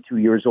 22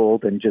 years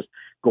old and just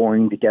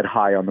going to get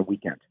high on the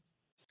weekend.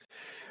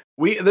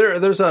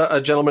 There's a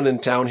gentleman in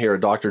town here,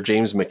 Dr.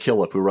 James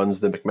McKillop, who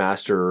runs the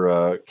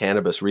McMaster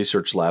Cannabis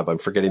Research Lab. I'm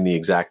forgetting the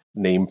exact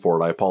name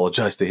for it. I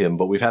apologize to him,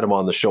 but we've had him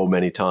on the show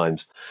many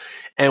times.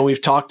 And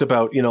we've talked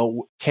about,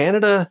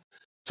 Canada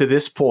to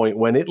this point,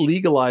 when it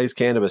legalized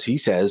cannabis, he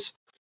says,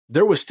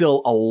 there was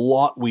still a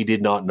lot we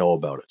did not know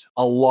about it.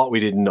 A lot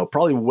we didn't know.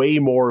 Probably way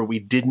more we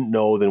didn't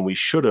know than we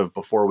should have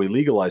before we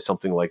legalized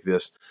something like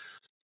this.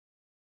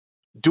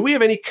 Do we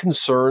have any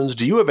concerns?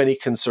 Do you have any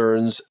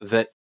concerns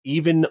that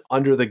even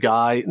under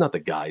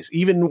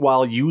even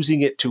while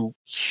using it to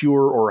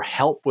cure or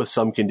help with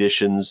some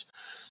conditions,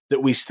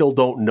 that we still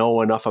don't know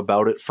enough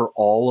about it for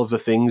all of the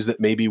things that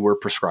maybe we're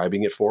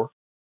prescribing it for?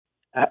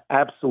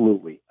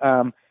 Absolutely.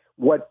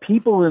 What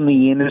people in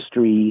the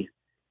industry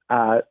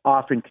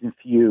often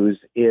confuse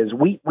is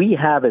we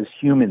have as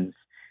humans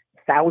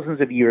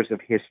thousands of years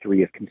of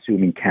history of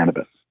consuming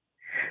cannabis,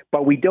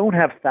 but we don't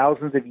have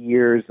thousands of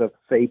years of,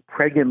 say,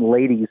 pregnant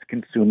ladies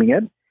consuming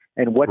it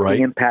and what's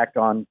the impact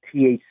on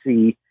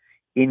THC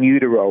in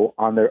utero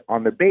on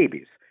their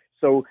babies.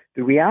 So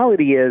the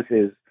reality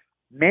is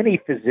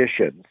many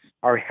physicians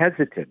are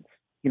hesitant,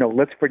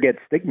 let's forget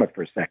stigma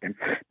for a second,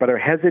 but are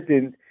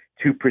hesitant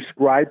to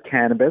prescribe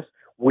cannabis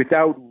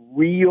without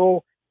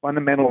real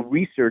fundamental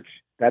research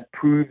that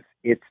proves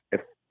its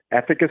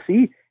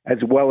efficacy as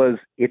well as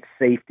its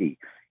safety.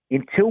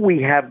 Until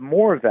we have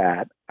more of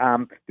that,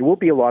 there will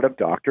be a lot of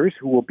doctors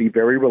who will be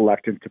very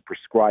reluctant to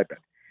prescribe it.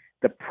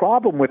 The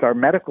problem with our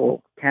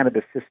medical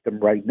cannabis system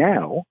right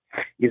now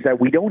is that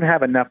we don't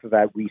have enough of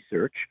that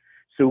research.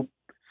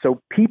 So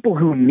people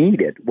who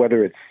need it,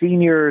 whether it's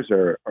seniors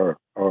or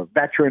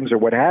veterans or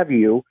what have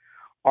you,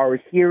 are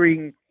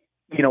hearing,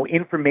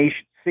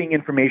 information, seeing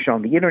information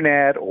on the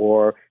internet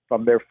or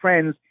from their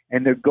friends,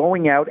 and they're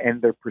going out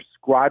and they're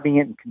prescribing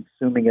it and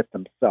consuming it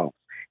themselves.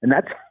 And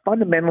that's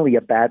fundamentally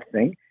a bad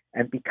thing.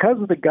 And because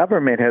the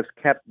government has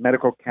kept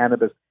medical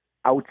cannabis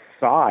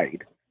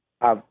outside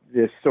of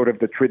this sort of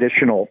the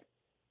traditional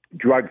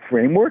drug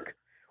framework,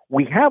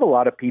 we have a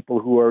lot of people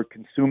who are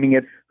consuming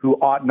it who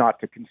ought not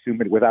to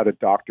consume it without a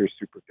doctor's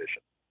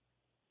supervision.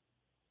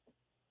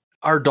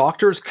 Are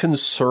doctors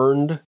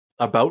concerned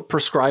about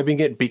prescribing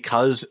it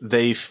because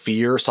they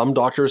fear, some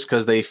doctors,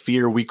 because they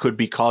fear we could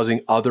be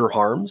causing other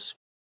harms?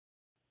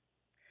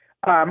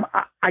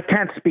 I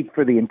can't speak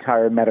for the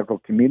entire medical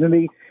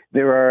community.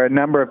 There are a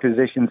number of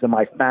physicians in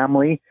my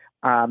family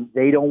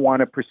They don't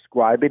want to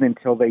prescribe it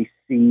until they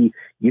see,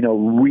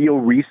 real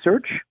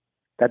research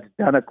that's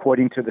done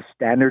according to the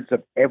standards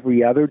of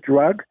every other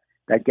drug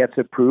that gets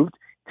approved.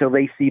 Till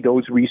they see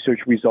those research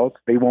results,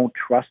 they won't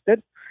trust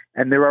it.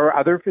 And there are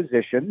other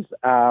physicians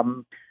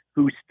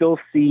who still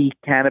see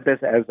cannabis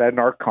as a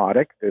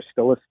narcotic. There's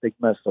still a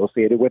stigma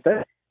associated with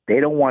it. They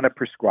don't want to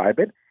prescribe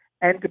it.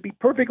 And to be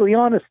perfectly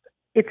honest,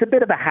 it's a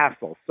bit of a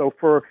hassle. So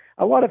for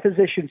a lot of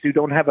physicians who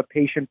don't have a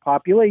patient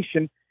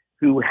population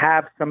who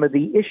have some of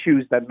the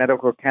issues that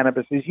medical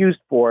cannabis is used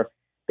for,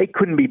 they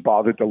couldn't be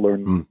bothered to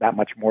learn that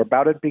much more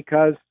about it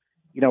because,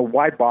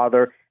 why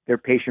bother? Their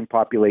patient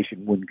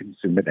population wouldn't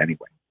consume it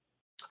anyway.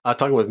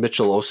 Talking with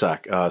Mitchell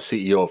Osak,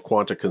 CEO of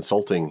Quanta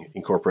Consulting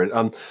Incorporated.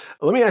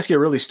 Let me ask you a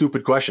really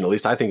stupid question. At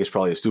least I think it's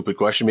probably a stupid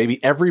question.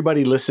 Maybe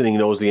everybody listening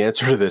knows the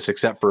answer to this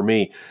except for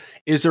me.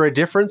 Is there a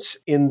difference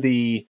in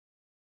the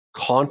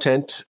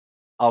content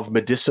of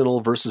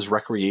medicinal versus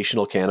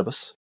recreational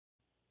cannabis?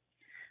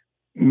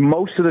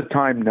 Most of the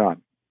time,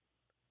 none.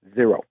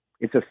 Zero.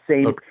 It's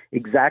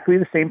exactly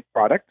the same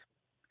product.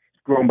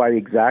 It's grown by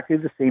exactly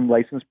the same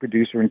licensed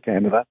producer in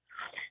Canada.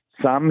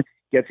 Some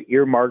gets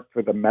earmarked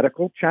for the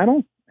medical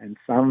channel, and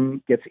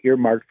some gets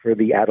earmarked for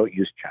the adult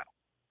use channel.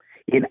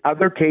 In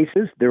other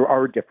cases, there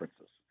are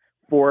differences.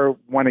 For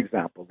one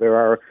example, there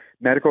are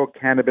medical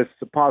cannabis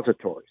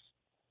suppositories.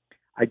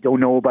 I don't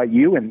know about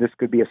you, and this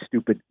could be a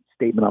stupid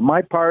statement on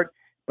my part,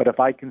 but if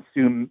I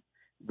consume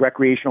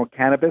recreational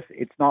cannabis,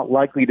 it's not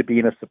likely to be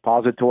in a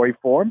suppository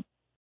form.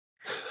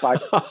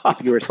 But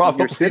if you're a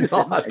senior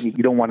citizen and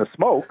you don't want to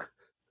smoke,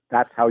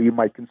 that's how you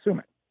might consume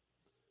it.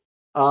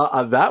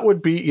 That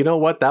would be, you know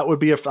what? That would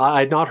be I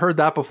had not heard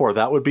that before.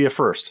 That would be a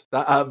first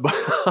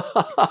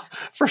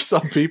for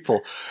some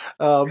people.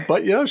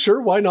 But yeah,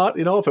 sure. Why not?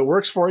 If it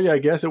works for you, I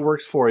guess it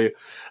works for you.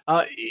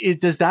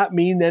 Does that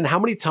mean then how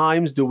many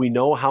times do we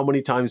know how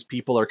many times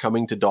people are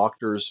coming to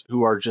doctors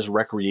who are just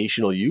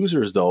recreational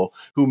users though,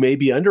 who may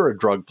be under a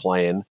drug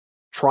plan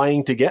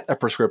trying to get a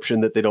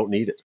prescription that they don't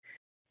need it?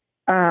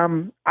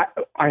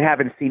 I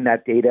haven't seen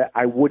that data.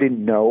 I wouldn't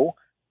know.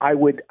 I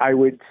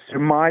would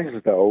surmise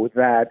though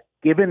that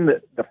given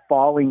the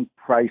falling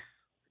price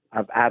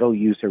of adult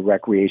use or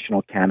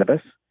recreational cannabis,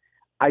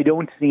 I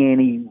don't see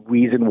any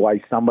reason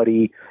why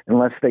somebody,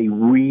 unless they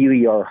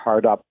really are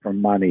hard up for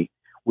money,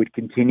 would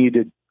continue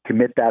to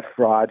commit that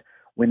fraud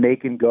when they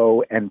can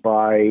go and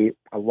buy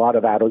a lot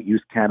of adult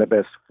use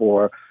cannabis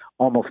for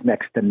almost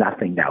next to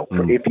nothing now.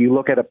 If you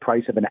look at a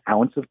price of an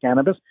ounce of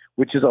cannabis,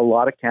 which is a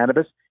lot of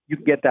cannabis, you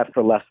can get that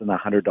for less than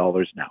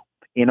 $100 now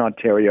in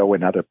Ontario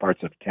and other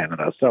parts of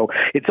Canada. So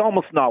it's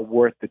almost not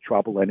worth the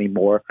trouble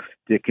anymore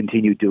to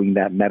continue doing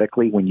that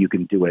medically when you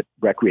can do it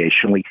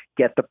recreationally.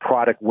 Get the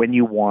product when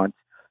you want,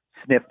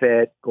 sniff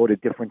it, go to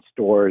different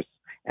stores,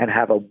 and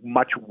have a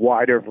much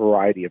wider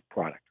variety of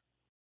product.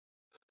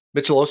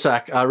 Mitchell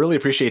Osak, I really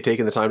appreciate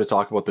taking the time to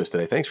talk about this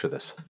today. Thanks for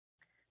this.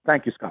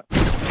 Thank you, Scott.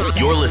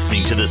 You're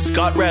listening to the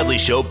Scott Radley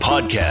Show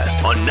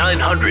podcast on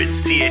 900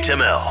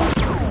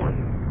 CHML.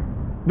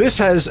 This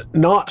has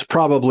not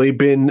probably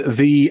been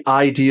the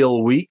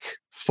ideal week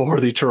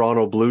for the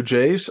Toronto Blue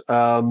Jays.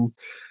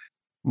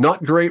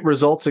 Not great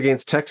results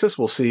against Texas.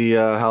 We'll see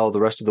how the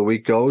rest of the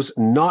week goes.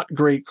 Not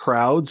great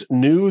crowds.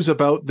 News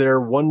about their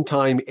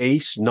one-time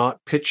ace not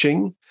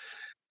pitching.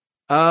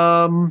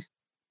 I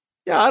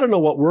don't know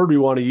what word we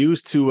want to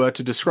use to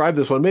describe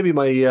this one. Maybe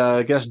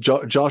my guest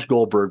Josh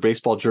Goldberg,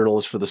 baseball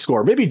journalist for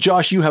TheScore. Maybe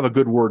Josh, you have a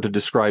good word to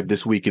describe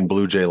this week in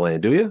Blue Jay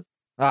land, do you?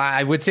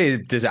 I would say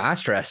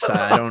disastrous.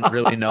 I don't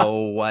really know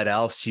what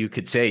else you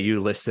could say.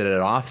 You listed it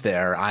off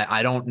there.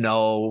 I don't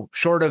know,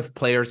 short of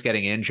players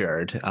getting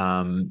injured,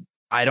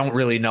 I don't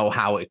really know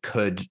how it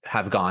could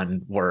have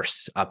gone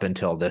worse up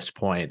until this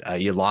point.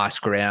 You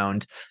lost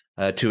ground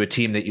to a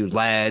team that you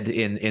led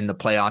in the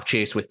playoff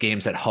chase with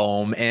games at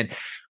home. And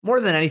more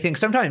than anything,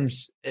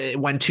 sometimes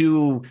when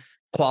two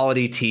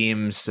quality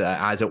teams,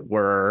 as it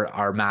were,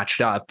 are matched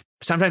up,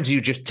 sometimes you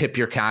just tip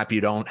your cap.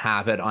 You don't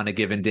have it on a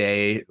given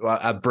day.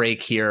 A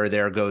break here or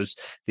there goes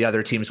the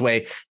other team's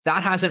way.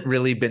 That hasn't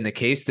really been the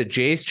case. The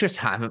Jays just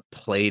haven't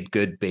played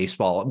good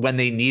baseball when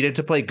they needed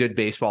to play good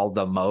baseball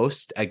the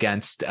most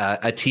against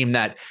a team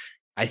that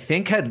I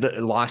think had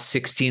lost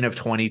 16 of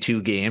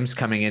 22 games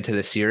coming into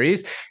the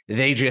series.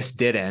 They just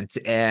didn't.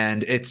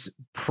 And it's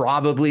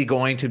probably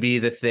going to be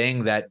the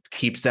thing that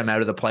keeps them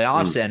out of the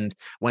playoffs. And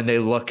when they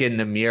look in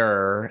the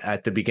mirror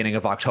at the beginning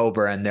of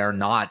October and they're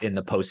not in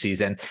the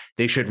postseason,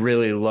 they should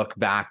really look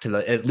back to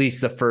at least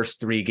the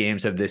first three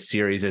games of this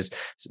series as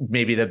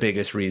maybe the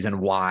biggest reason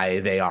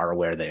why they are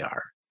where they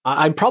are.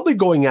 I'm probably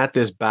going at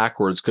this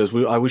backwards because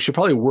we should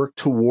probably work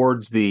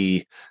towards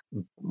the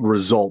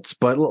results.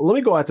 But let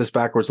me go at this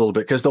backwards a little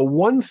bit, because the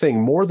one thing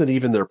more than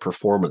even their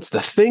performance, the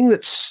thing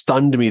that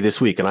stunned me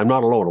this week, and I'm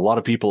not alone, a lot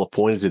of people have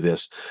pointed to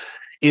this,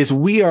 is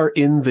we are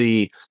in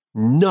the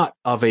nut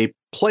of a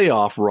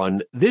playoff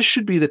run. This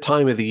should be the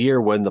time of the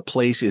year when the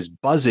place is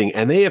buzzing,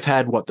 and they have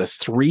had the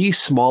three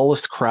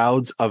smallest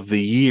crowds of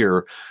the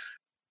year.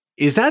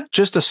 Is that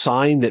just a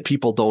sign that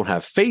people don't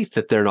have faith,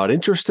 that they're not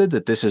interested,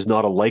 that this is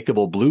not a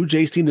likable Blue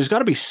Jays team? There's got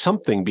to be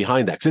something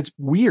behind that, because it's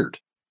weird.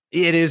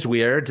 It is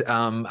weird.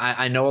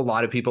 I know a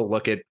lot of people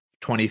look at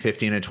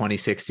 2015 and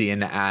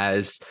 2016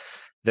 as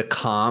the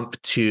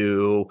comp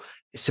to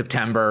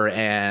September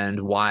and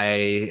why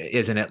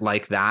isn't it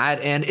like that?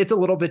 And it's a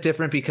little bit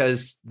different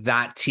because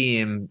that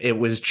team, it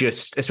was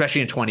just,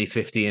 especially in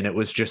 2015, it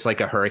was just like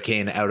a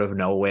hurricane out of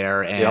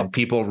nowhere, and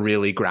people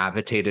really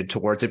gravitated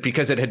towards it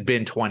because it had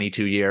been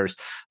 22 years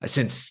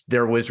since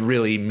there was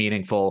really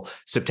meaningful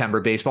September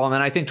baseball. And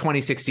then I think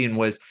 2016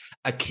 was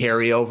a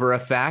carryover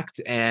effect,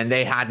 and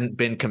they hadn't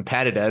been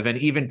competitive. And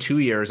even 2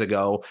 years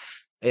ago,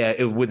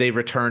 they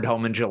returned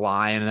home in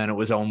July, and then it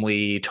was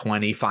only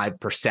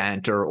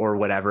 25% or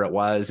whatever it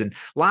was. And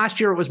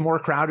last year it was more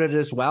crowded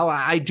as well.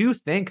 I do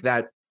think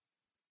that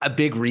a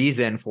big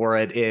reason for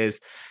it is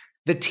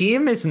the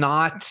team is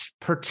not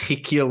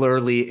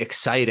particularly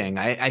exciting.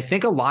 I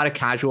think a lot of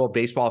casual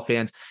baseball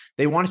fans,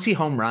 they want to see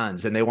home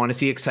runs and they want to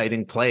see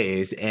exciting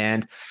plays,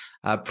 and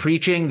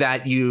preaching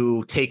that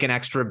you take an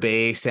extra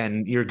base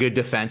and you're good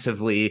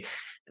defensively,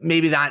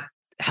 maybe that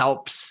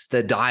helps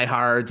the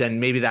diehards, and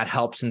maybe that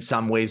helps in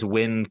some ways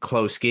win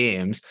close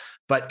games.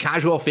 But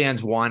casual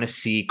fans want to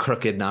see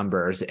crooked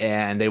numbers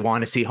and they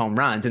want to see home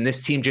runs. And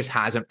this team just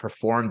hasn't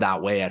performed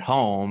that way at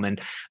home. And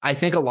I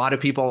think a lot of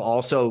people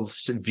also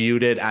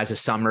viewed it as a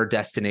summer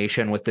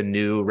destination with the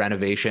new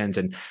renovations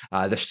and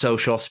the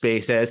social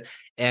spaces.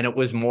 And it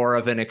was more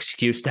of an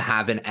excuse to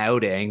have an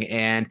outing.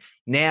 And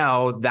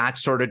now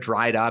that's sort of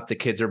dried up. The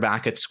kids are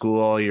back at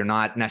school. You're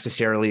not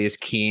necessarily as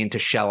keen to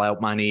shell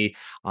out money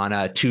on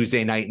a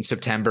Tuesday night in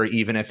September,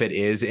 even if it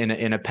is in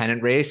a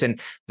pennant race. And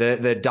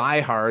the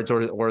diehards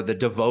or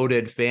the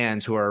devoted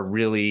fans who are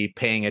really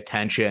paying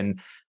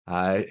attention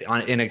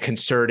in a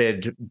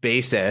concerted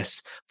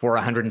basis for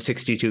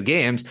 162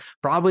 games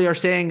probably are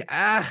saying,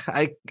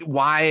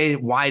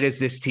 why does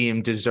this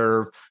team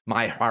deserve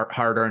my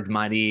hard-earned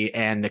money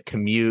and the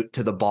commute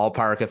to the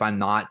ballpark if I'm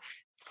not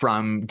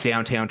from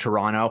downtown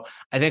Toronto?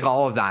 I think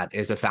all of that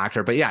is a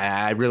factor. But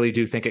yeah, I really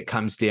do think it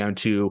comes down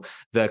to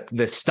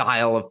the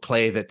style of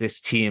play that this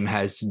team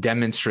has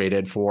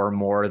demonstrated for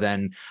more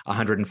than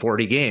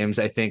 140 games,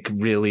 I think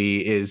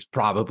really is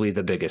probably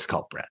the biggest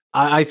culprit.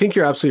 I think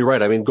you're absolutely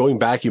right. I mean, going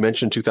back, you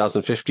mentioned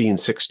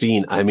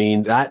 2015-16. I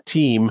mean, that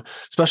team,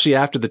 especially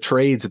after the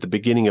trades at the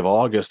beginning of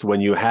August,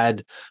 when you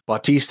had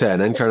Bautista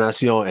and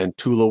Encarnacion and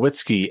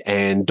Tulowitzki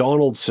and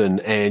Donaldson,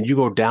 and you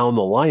go down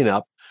the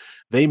lineup,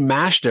 they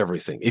mashed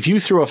everything. If you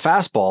threw a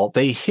fastball,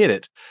 they hit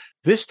it.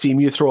 This team,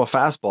 you throw a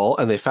fastball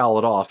and they foul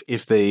it off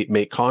if they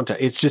make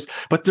contact. It's just,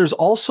 but there's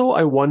also,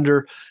 I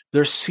wonder,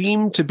 there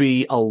seemed to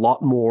be a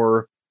lot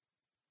more,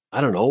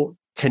 I don't know,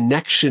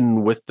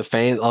 connection with the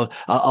fan,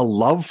 a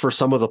love for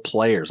some of the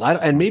players.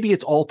 And maybe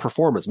it's all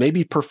performance.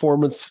 Maybe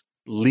performance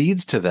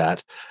leads to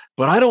that.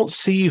 But I don't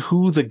see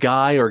who the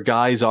guy or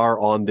guys are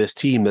on this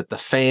team that the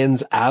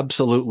fans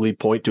absolutely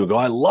point to and go,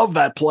 I love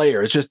that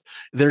player. It's just,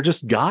 they're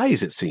just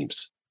guys, it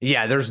seems.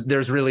 Yeah,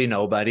 there's really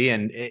nobody,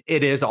 and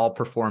it is all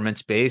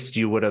performance based.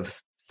 You would have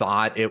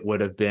thought it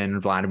would have been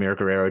Vladimir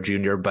Guerrero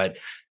Jr., but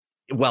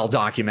well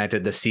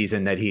documented the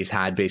season that he's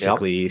had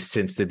basically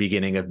since the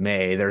beginning of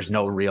May. There's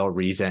no real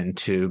reason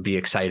to be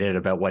excited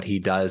about what he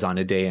does on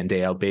a day in,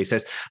 day out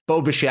basis.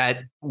 Bo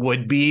Bichette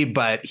would be,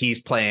 but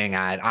he's playing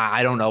at,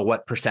 I don't know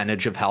what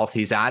percentage of health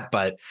he's at,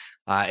 but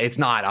it's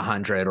not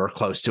 100 or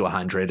close to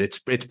 100. It's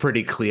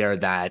pretty clear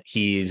that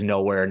he's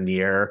nowhere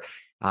near.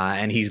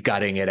 And he's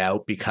gutting it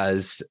out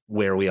because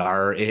where we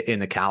are in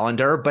the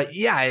calendar. But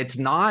yeah, it's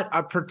not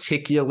a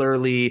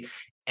particularly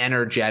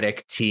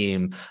energetic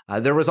team.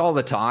 There was all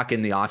the talk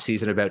in the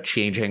offseason about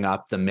changing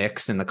up the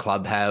mix in the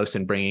clubhouse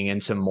and bringing in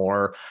some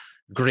more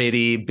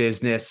gritty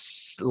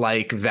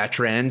business-like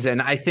veterans.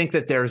 And I think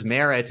that there's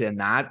merit in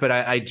that. But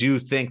I do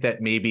think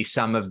that maybe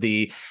some of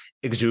the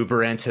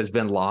exuberance has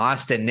been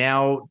lost. And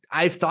now,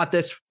 I've thought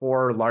this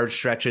for large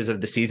stretches of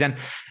the season,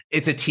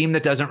 it's a team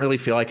that doesn't really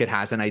feel like it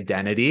has an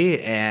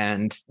identity.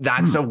 And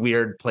that's a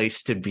weird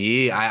place to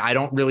be. I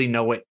don't really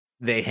know what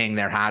they hang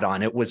their hat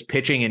on. It was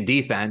pitching and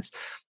defense,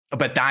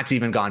 but that's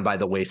even gone by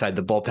the wayside.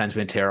 The bullpen's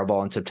been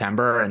terrible in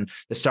September, and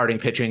the starting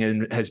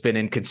pitching has been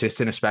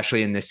inconsistent,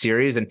 especially in this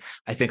series. And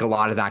I think a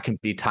lot of that can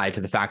be tied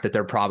to the fact that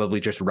they're probably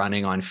just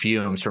running on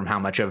fumes from how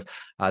much of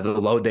the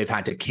load they've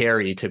had to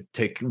carry to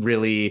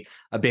really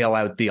bail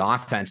out the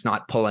offense,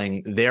 not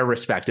pulling their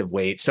respective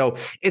weight. So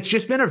it's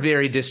just been a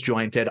very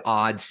disjointed,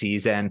 odd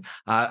season,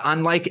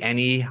 unlike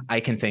any I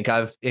can think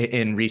of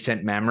in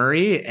recent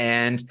memory.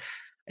 And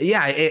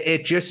yeah,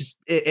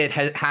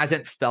 it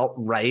hasn't felt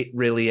right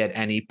really at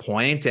any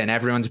point, and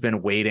everyone's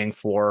been waiting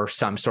for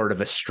some sort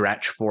of a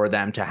stretch for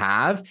them to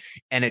have,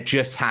 and it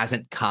just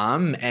hasn't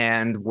come.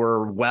 And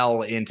we're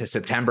well into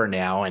September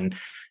now, and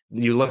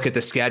you look at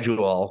the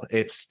schedule,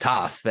 it's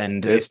tough,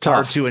 and it's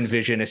hard to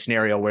envision a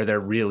scenario where they're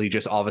really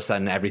just all of a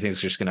sudden everything's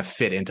just going to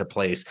fit into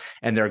place,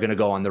 and they're going to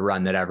go on the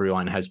run that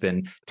everyone has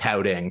been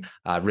touting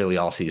really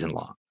all season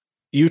long.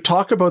 You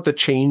talk about the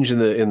change in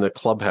the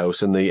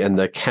clubhouse and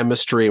the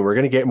chemistry, and we're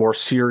going to get more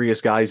serious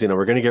guys in, and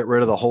we're going to get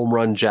rid of the home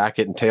run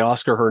jacket, and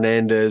Teoscar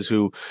Hernandez,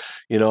 who,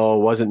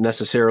 wasn't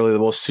necessarily the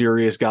most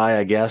serious guy,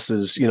 I guess,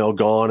 is,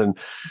 gone. And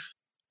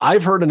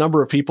I've heard a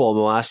number of people in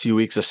the last few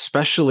weeks,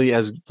 especially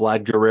as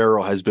Vlad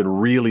Guerrero has been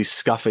really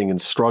scuffing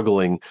and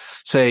struggling,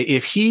 say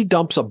if he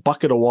dumps a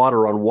bucket of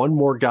water on one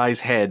more guy's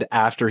head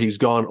after he's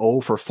gone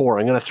 0 for 4,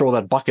 I'm going to throw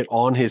that bucket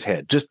on his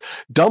head. Just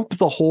dump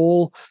the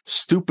whole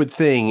stupid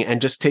thing and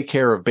just take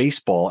care of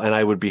baseball, and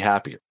I would be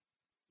happier.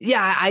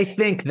 Yeah, I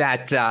think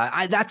that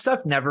that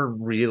stuff never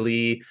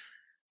really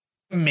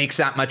makes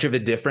that much of a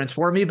difference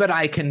for me, but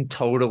I can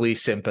totally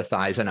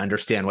sympathize and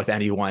understand with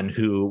anyone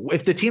who,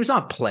 if the team's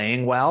not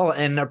playing well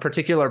and a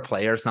particular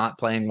player's not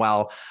playing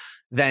well,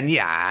 then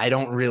yeah, I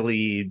don't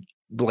really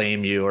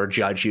blame you or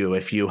judge you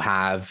if you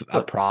have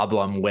a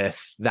problem with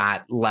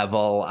that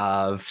level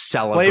of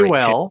celebration. Play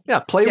well,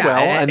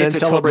 and then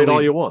celebrate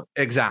all you want.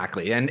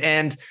 Exactly.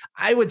 And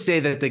I would say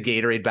that the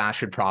Gatorade Bash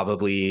should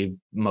probably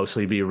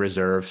mostly be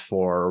reserved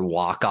for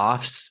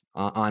walk-offs.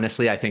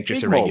 Honestly, I think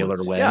just big a regular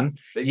win.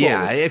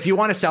 Yeah, if you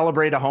want to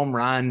celebrate a home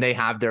run, they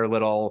have their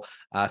little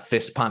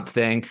fist pump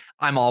thing.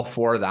 I'm all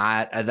for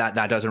that.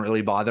 That doesn't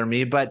really bother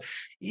me. But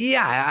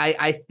yeah,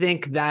 I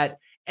think that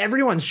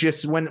everyone's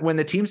just when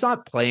the team's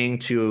not playing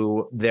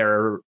to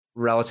their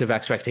relative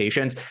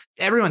expectations,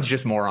 everyone's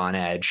just more on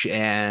edge,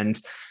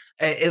 and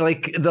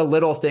like the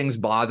little things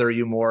bother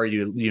you more.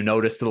 You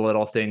notice the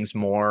little things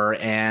more,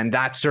 and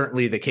that's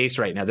certainly the case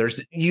right now.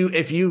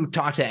 If you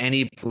talk to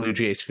any Blue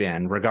Jays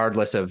fan,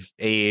 regardless of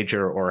age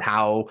or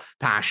how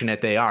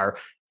passionate they are,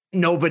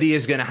 nobody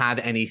is going to have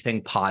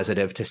anything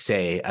positive to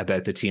say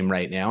about the team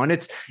right now. And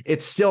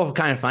it's still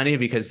kind of funny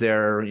because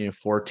they're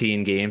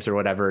 14 games or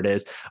whatever it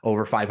is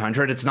over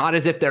 500. It's not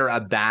as if they're a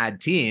bad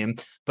team,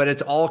 but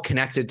it's all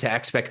connected to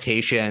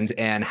expectations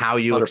and how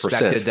you 100%.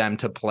 Expected them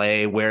to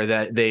play, where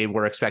they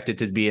were expected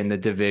to be in the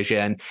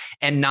division.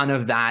 And none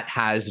of that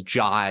has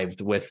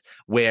jived with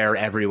where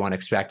everyone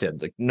expected.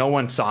 Like, no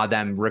one saw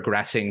them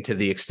regressing to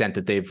the extent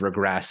that they've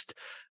regressed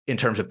in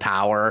terms of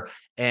power,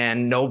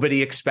 and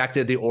nobody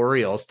expected the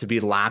Orioles to be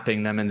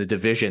lapping them in the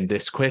division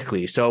this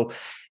quickly. So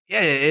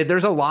yeah,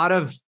 there's a lot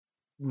of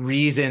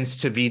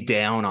reasons to be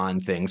down on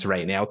things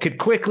right now. It could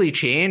quickly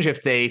change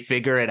if they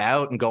figure it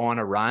out and go on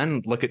a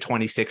run. Look at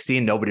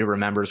 2016. Nobody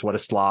remembers what a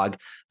slog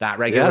that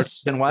regular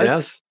season was.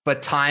 Yes.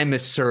 But time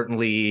is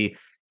certainly,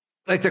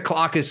 like, the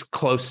clock is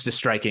close to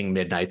striking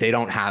midnight. They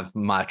don't have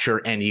much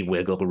or any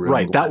wiggle room.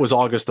 Right. That was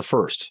August the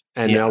 1st.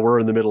 And now we're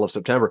in the middle of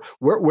September.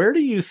 Where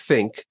do you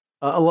think,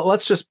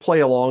 let's just play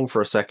along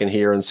for a second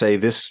here and say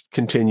this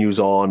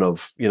continues on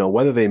of,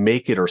 whether they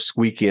make it or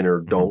squeak in or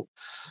don't.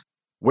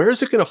 Where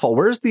is it going to fall?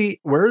 Where's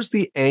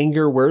the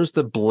anger? Where's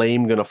the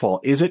blame going to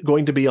fall? Is it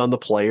going to be on the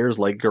players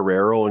like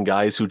Guerrero and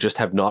guys who just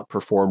have not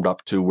performed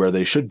up to where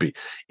they should be?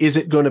 Is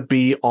it going to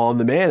be on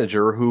the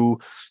manager who,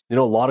 a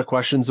lot of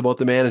questions about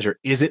the manager?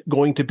 Is it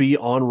going to be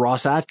on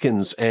Ross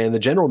Atkins and the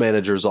general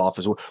manager's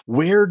office?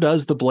 Where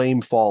does the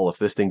blame fall if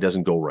this thing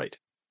doesn't go right?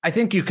 I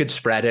think you could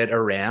spread it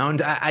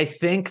around. I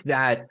think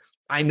that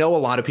I know a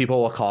lot of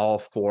people will call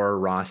for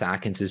Ross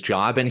Atkins'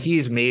 job, and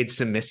he's made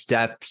some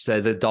missteps.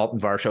 The Dalton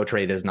Varsho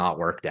trade has not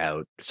worked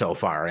out so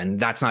far. And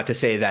that's not to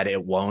say that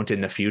it won't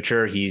in the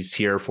future. He's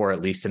here for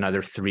at least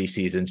another 3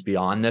 seasons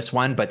beyond this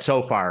one. But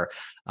so far,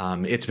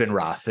 it's been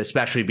rough,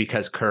 especially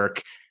because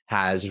Kirk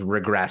has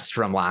regressed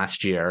from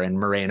last year, and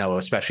Moreno,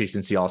 especially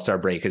since the All-Star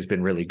break, has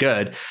been really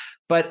good.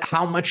 But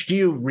how much do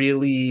you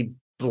really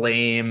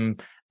blame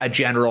a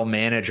general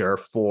manager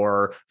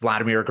for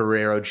Vladimir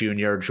Guerrero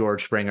Jr.,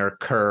 George Springer,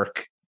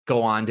 Kirk,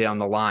 go on down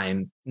the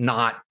line,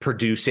 not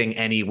producing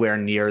anywhere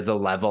near the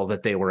level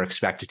that they were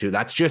expected to?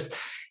 That's just,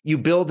 you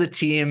build a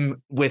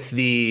team with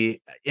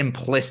the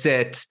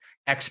implicit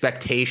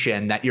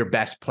expectation that your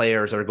best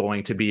players are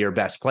going to be your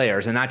best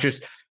players. And that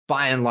just,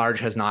 by and large,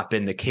 has not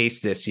been the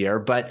case this year.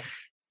 But,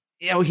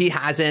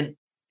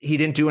 he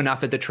didn't do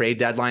enough at the trade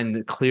deadline.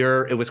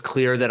 It was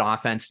clear that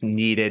offense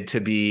needed to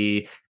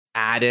be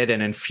added,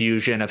 an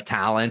infusion of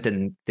talent,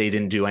 and they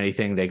didn't do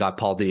anything. They got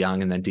Paul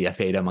DeYoung and then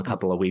DFA'd him a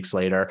couple of weeks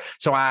later.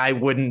 So I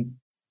wouldn't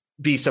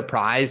be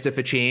surprised if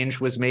a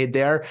change was made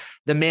there.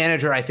 The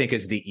manager, I think,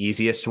 is the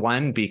easiest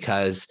one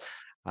because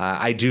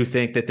I do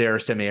think that there are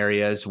some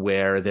areas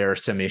where there are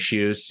some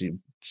issues.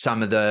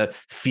 Some of the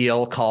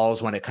feel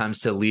calls when it comes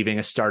to leaving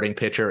a starting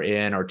pitcher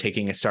in or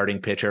taking a starting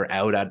pitcher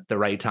out at the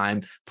right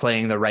time,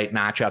 playing the right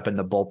matchup in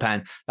the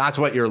bullpen. That's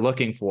what you're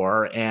looking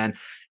for. And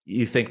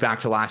you think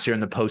back to last year in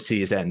the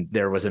postseason,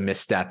 there was a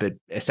misstep. It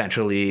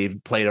essentially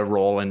played a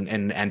role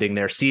in ending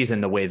their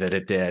season the way that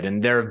it did.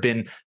 And there have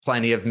been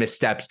plenty of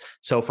missteps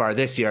so far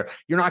this year.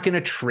 You're not going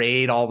to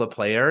trade all the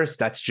players.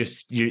 That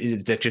just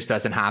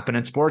doesn't happen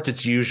in sports.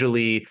 It's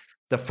usually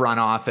the front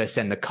office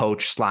and the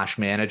coach /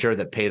 manager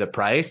that pay the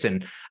price.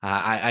 And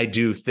I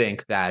do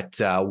think that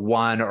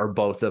one or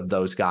both of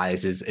those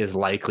guys is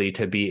likely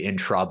to be in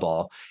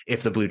trouble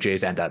if the Blue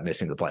Jays end up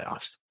missing the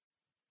playoffs.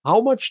 How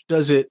much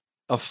does it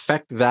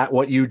affect that,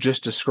 what you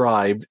just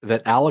described,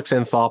 that Alex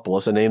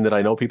Anthopoulos, a name that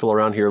I know people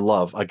around here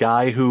love, a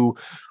guy who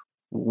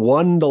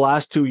won the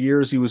last 2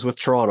 years he was with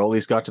Toronto, at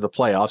least got to the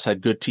playoffs,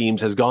 had good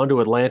teams, has gone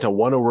to Atlanta,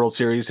 won a World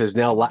Series, has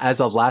now,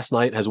 as of last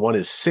night, has won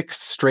his 6th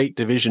straight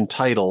division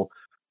title.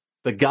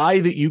 The guy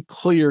that you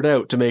cleared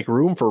out to make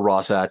room for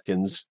Ross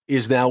Atkins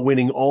is now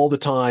winning all the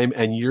time,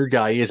 and your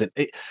guy isn't.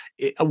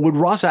 Would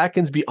Ross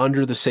Atkins be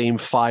under the same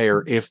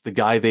fire if the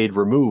guy they'd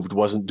removed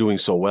wasn't doing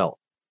so well?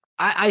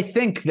 I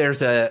think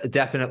there's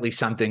definitely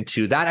something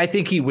to that. I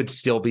think he would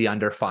still be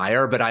under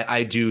fire, but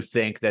I do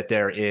think that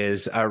there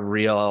is a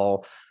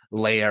real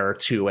layer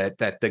to it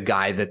that the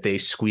guy that they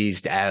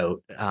squeezed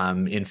out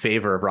in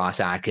favor of Ross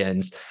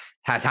Atkins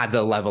has had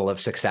the level of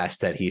success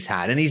that he's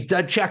had. And he's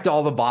checked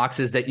all the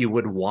boxes that you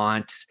would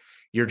want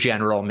your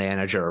general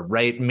manager,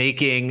 right?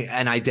 Making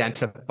and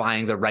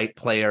identifying the right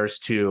players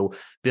to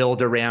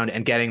build around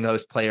and getting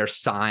those players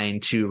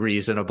signed to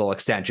reasonable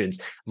extensions,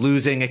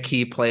 losing a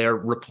key player,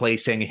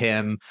 replacing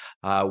him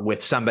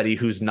with somebody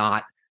who's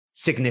not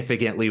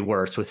significantly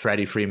worse, with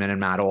Freddie Freeman and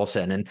Matt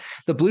Olson. And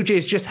the Blue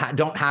Jays just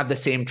don't have the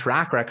same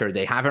track record.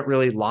 They haven't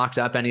really locked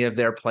up any of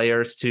their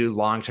players to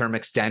long-term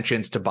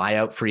extensions, to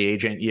buyout free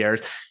agent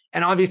years.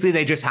 And obviously,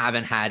 they just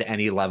haven't had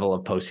any level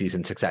of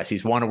postseason success.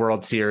 He's won a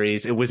World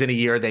Series. It was in a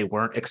year they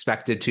weren't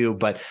expected to,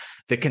 but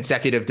the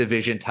consecutive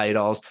division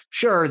titles,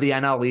 sure, the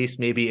NL East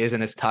maybe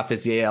isn't as tough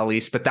as the AL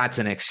East, but that's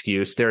an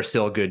excuse. There are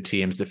still good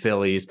teams, the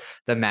Phillies,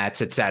 the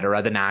Mets, et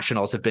cetera. The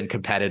Nationals have been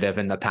competitive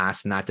in the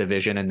past in that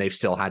division, and they've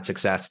still had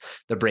success.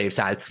 The Braves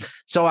had.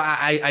 So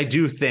I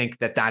do think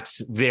that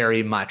that's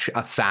very much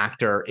a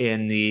factor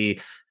in the,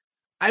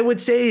 I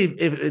would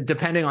say,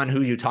 depending on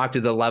who you talk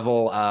to, the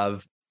level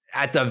of,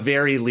 at the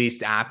very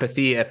least,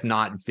 apathy, if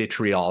not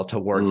vitriol,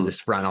 towards this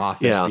front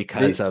office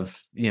because of,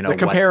 the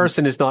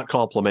comparison is not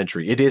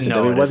complimentary. It isn't.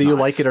 No, I mean, whether you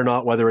like it or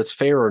not, whether it's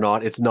fair or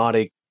not, it's not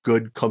a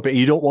good compare.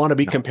 You don't want to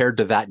be compared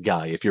to that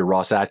guy if you're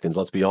Ross Atkins.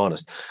 Let's be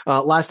honest.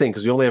 Last thing,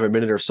 because we only have a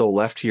minute or so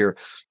left here,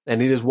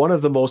 and it is one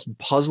of the most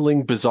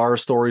puzzling, bizarre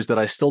stories that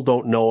I still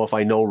don't know if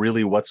I know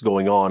really what's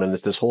going on, and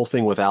it's this whole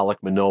thing with Alek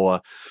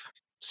Manoah.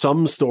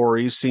 Some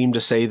stories seem to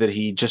say that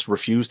he just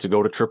refused to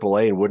go to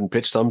AAA and wouldn't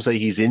pitch. Some say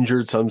he's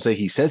injured. Some say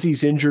he says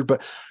he's injured.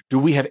 But do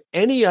we have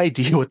any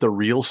idea what the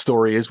real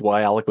story is,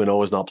 why Alek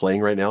Manoah is not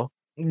playing right now?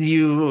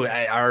 Your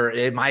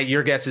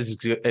guess is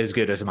as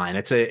good as mine.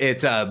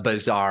 It's a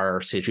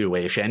bizarre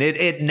situation.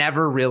 It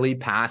never really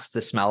passed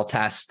the smell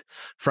test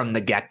from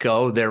the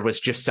get-go. There was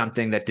just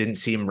something that didn't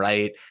seem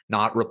right,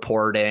 not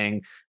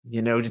reporting,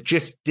 my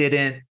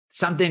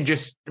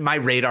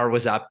radar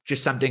was up,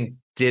 just something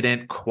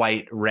didn't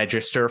quite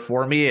register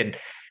for me. And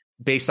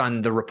based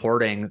on the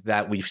reporting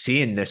that we've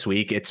seen this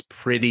week, it's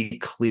pretty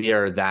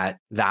clear that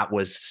that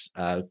was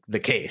the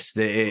case.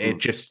 It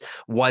just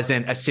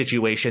wasn't a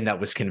situation that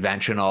was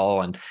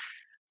conventional. And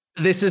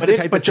this is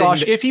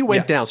Josh, if he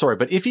went down,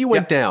 if he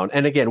went down,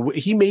 and again,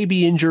 he may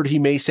be injured, he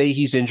may say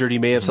he's injured, he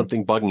may have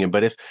something bugging him.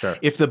 But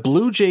if the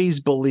Blue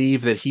Jays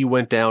believe that he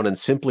went down and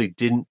simply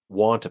didn't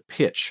want to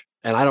pitch,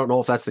 and I don't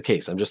know if that's the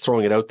case, I'm just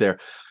throwing it out there,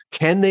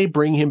 can they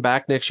bring him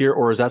back next year?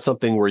 Or is that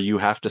something where you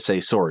have to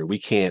say, sorry, we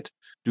can't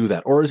do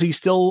that? Or is he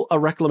still a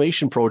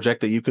reclamation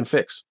project that you can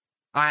fix?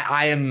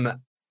 I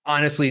am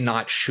honestly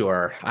not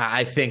sure.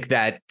 I think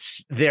that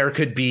there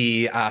could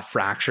be a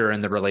fracture in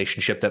the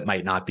relationship that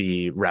might not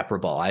be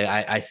reparable.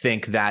 I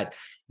think that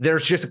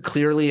there's just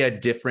clearly a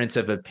difference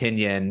of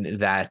opinion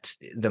that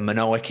the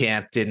Manoah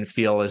camp didn't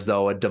feel as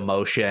though a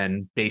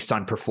demotion based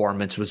on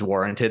performance was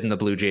warranted, and the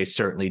Blue Jays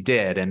certainly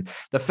did. And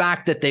the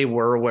fact that they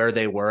were where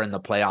they were in the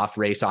playoff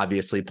race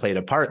obviously played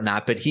a part in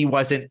that, but he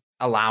wasn't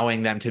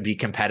allowing them to be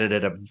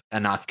competitive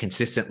enough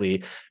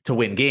consistently to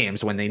win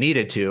games when they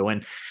needed to.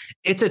 And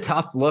it's a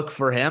tough look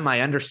for him. I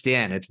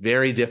understand it's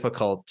very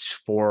difficult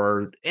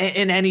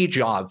in any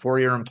job for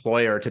your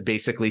employer to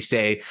basically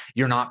say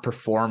you're not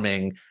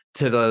performing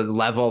to the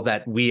level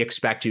that we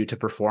expect you to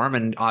perform,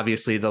 and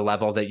obviously the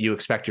level that you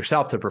expect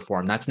yourself to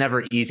perform. That's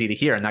never easy to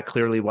hear, and that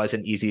clearly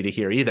wasn't easy to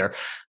hear either.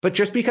 But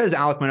just because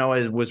Alek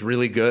Manoah was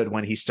really good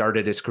when he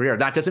started his career,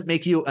 that doesn't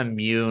make you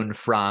immune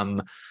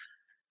from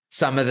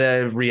some of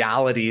the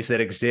realities that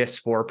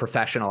exist for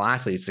professional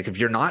athletes. Like, if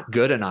you're not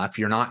good enough,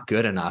 you're not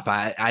good enough.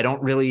 I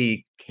don't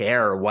really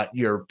care what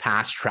your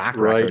past track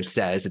record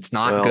says. It's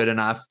not good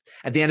enough.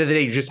 At the end of the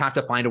day, you just have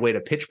to find a way to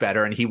pitch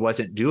better, and he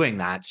wasn't doing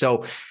that.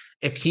 So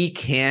if he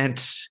can't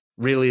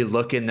really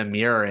look in the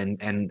mirror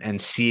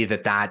and see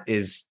that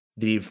is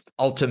the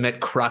ultimate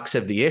crux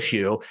of the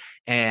issue,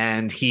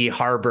 and he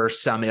harbors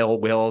some ill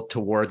will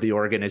toward the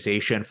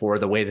organization for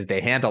the way that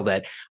they handled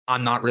it,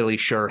 I'm not really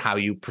sure how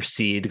you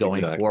proceed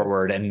going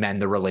forward and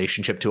mend the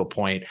relationship to a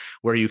point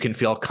where you can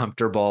feel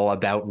comfortable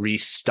about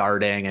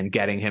restarting and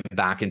getting him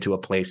back into a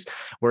place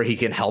where he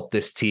can help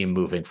this team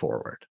moving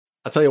forward.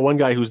 I'll tell you one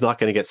guy who's not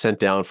going to get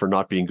sent down for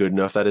not being good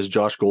enough. That is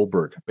Josh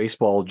Goldberg,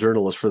 baseball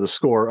journalist for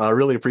TheScore. I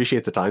really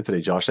appreciate the time today,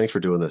 Josh. Thanks for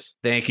doing this.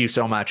 Thank you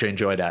so much. I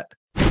enjoyed that.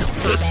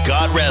 The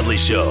Scott Radley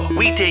Show,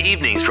 weekday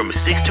evenings from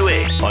 6 to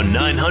 8 on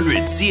 900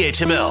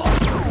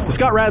 CHML. The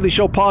Scott Radley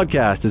Show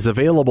podcast is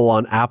available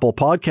on Apple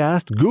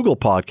Podcast, Google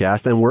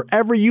Podcast, and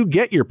wherever you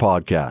get your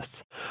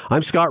podcasts.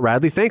 I'm Scott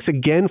Radley. Thanks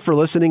again for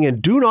listening,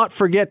 and do not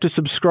forget to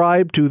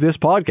subscribe to this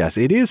podcast.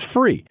 It is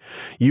free.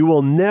 You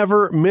will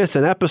never miss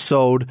an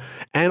episode,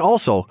 and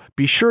also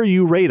be sure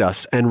you rate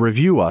us and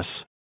review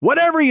us.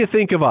 Whatever you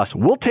think of us,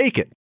 we'll take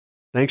it.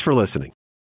 Thanks for listening.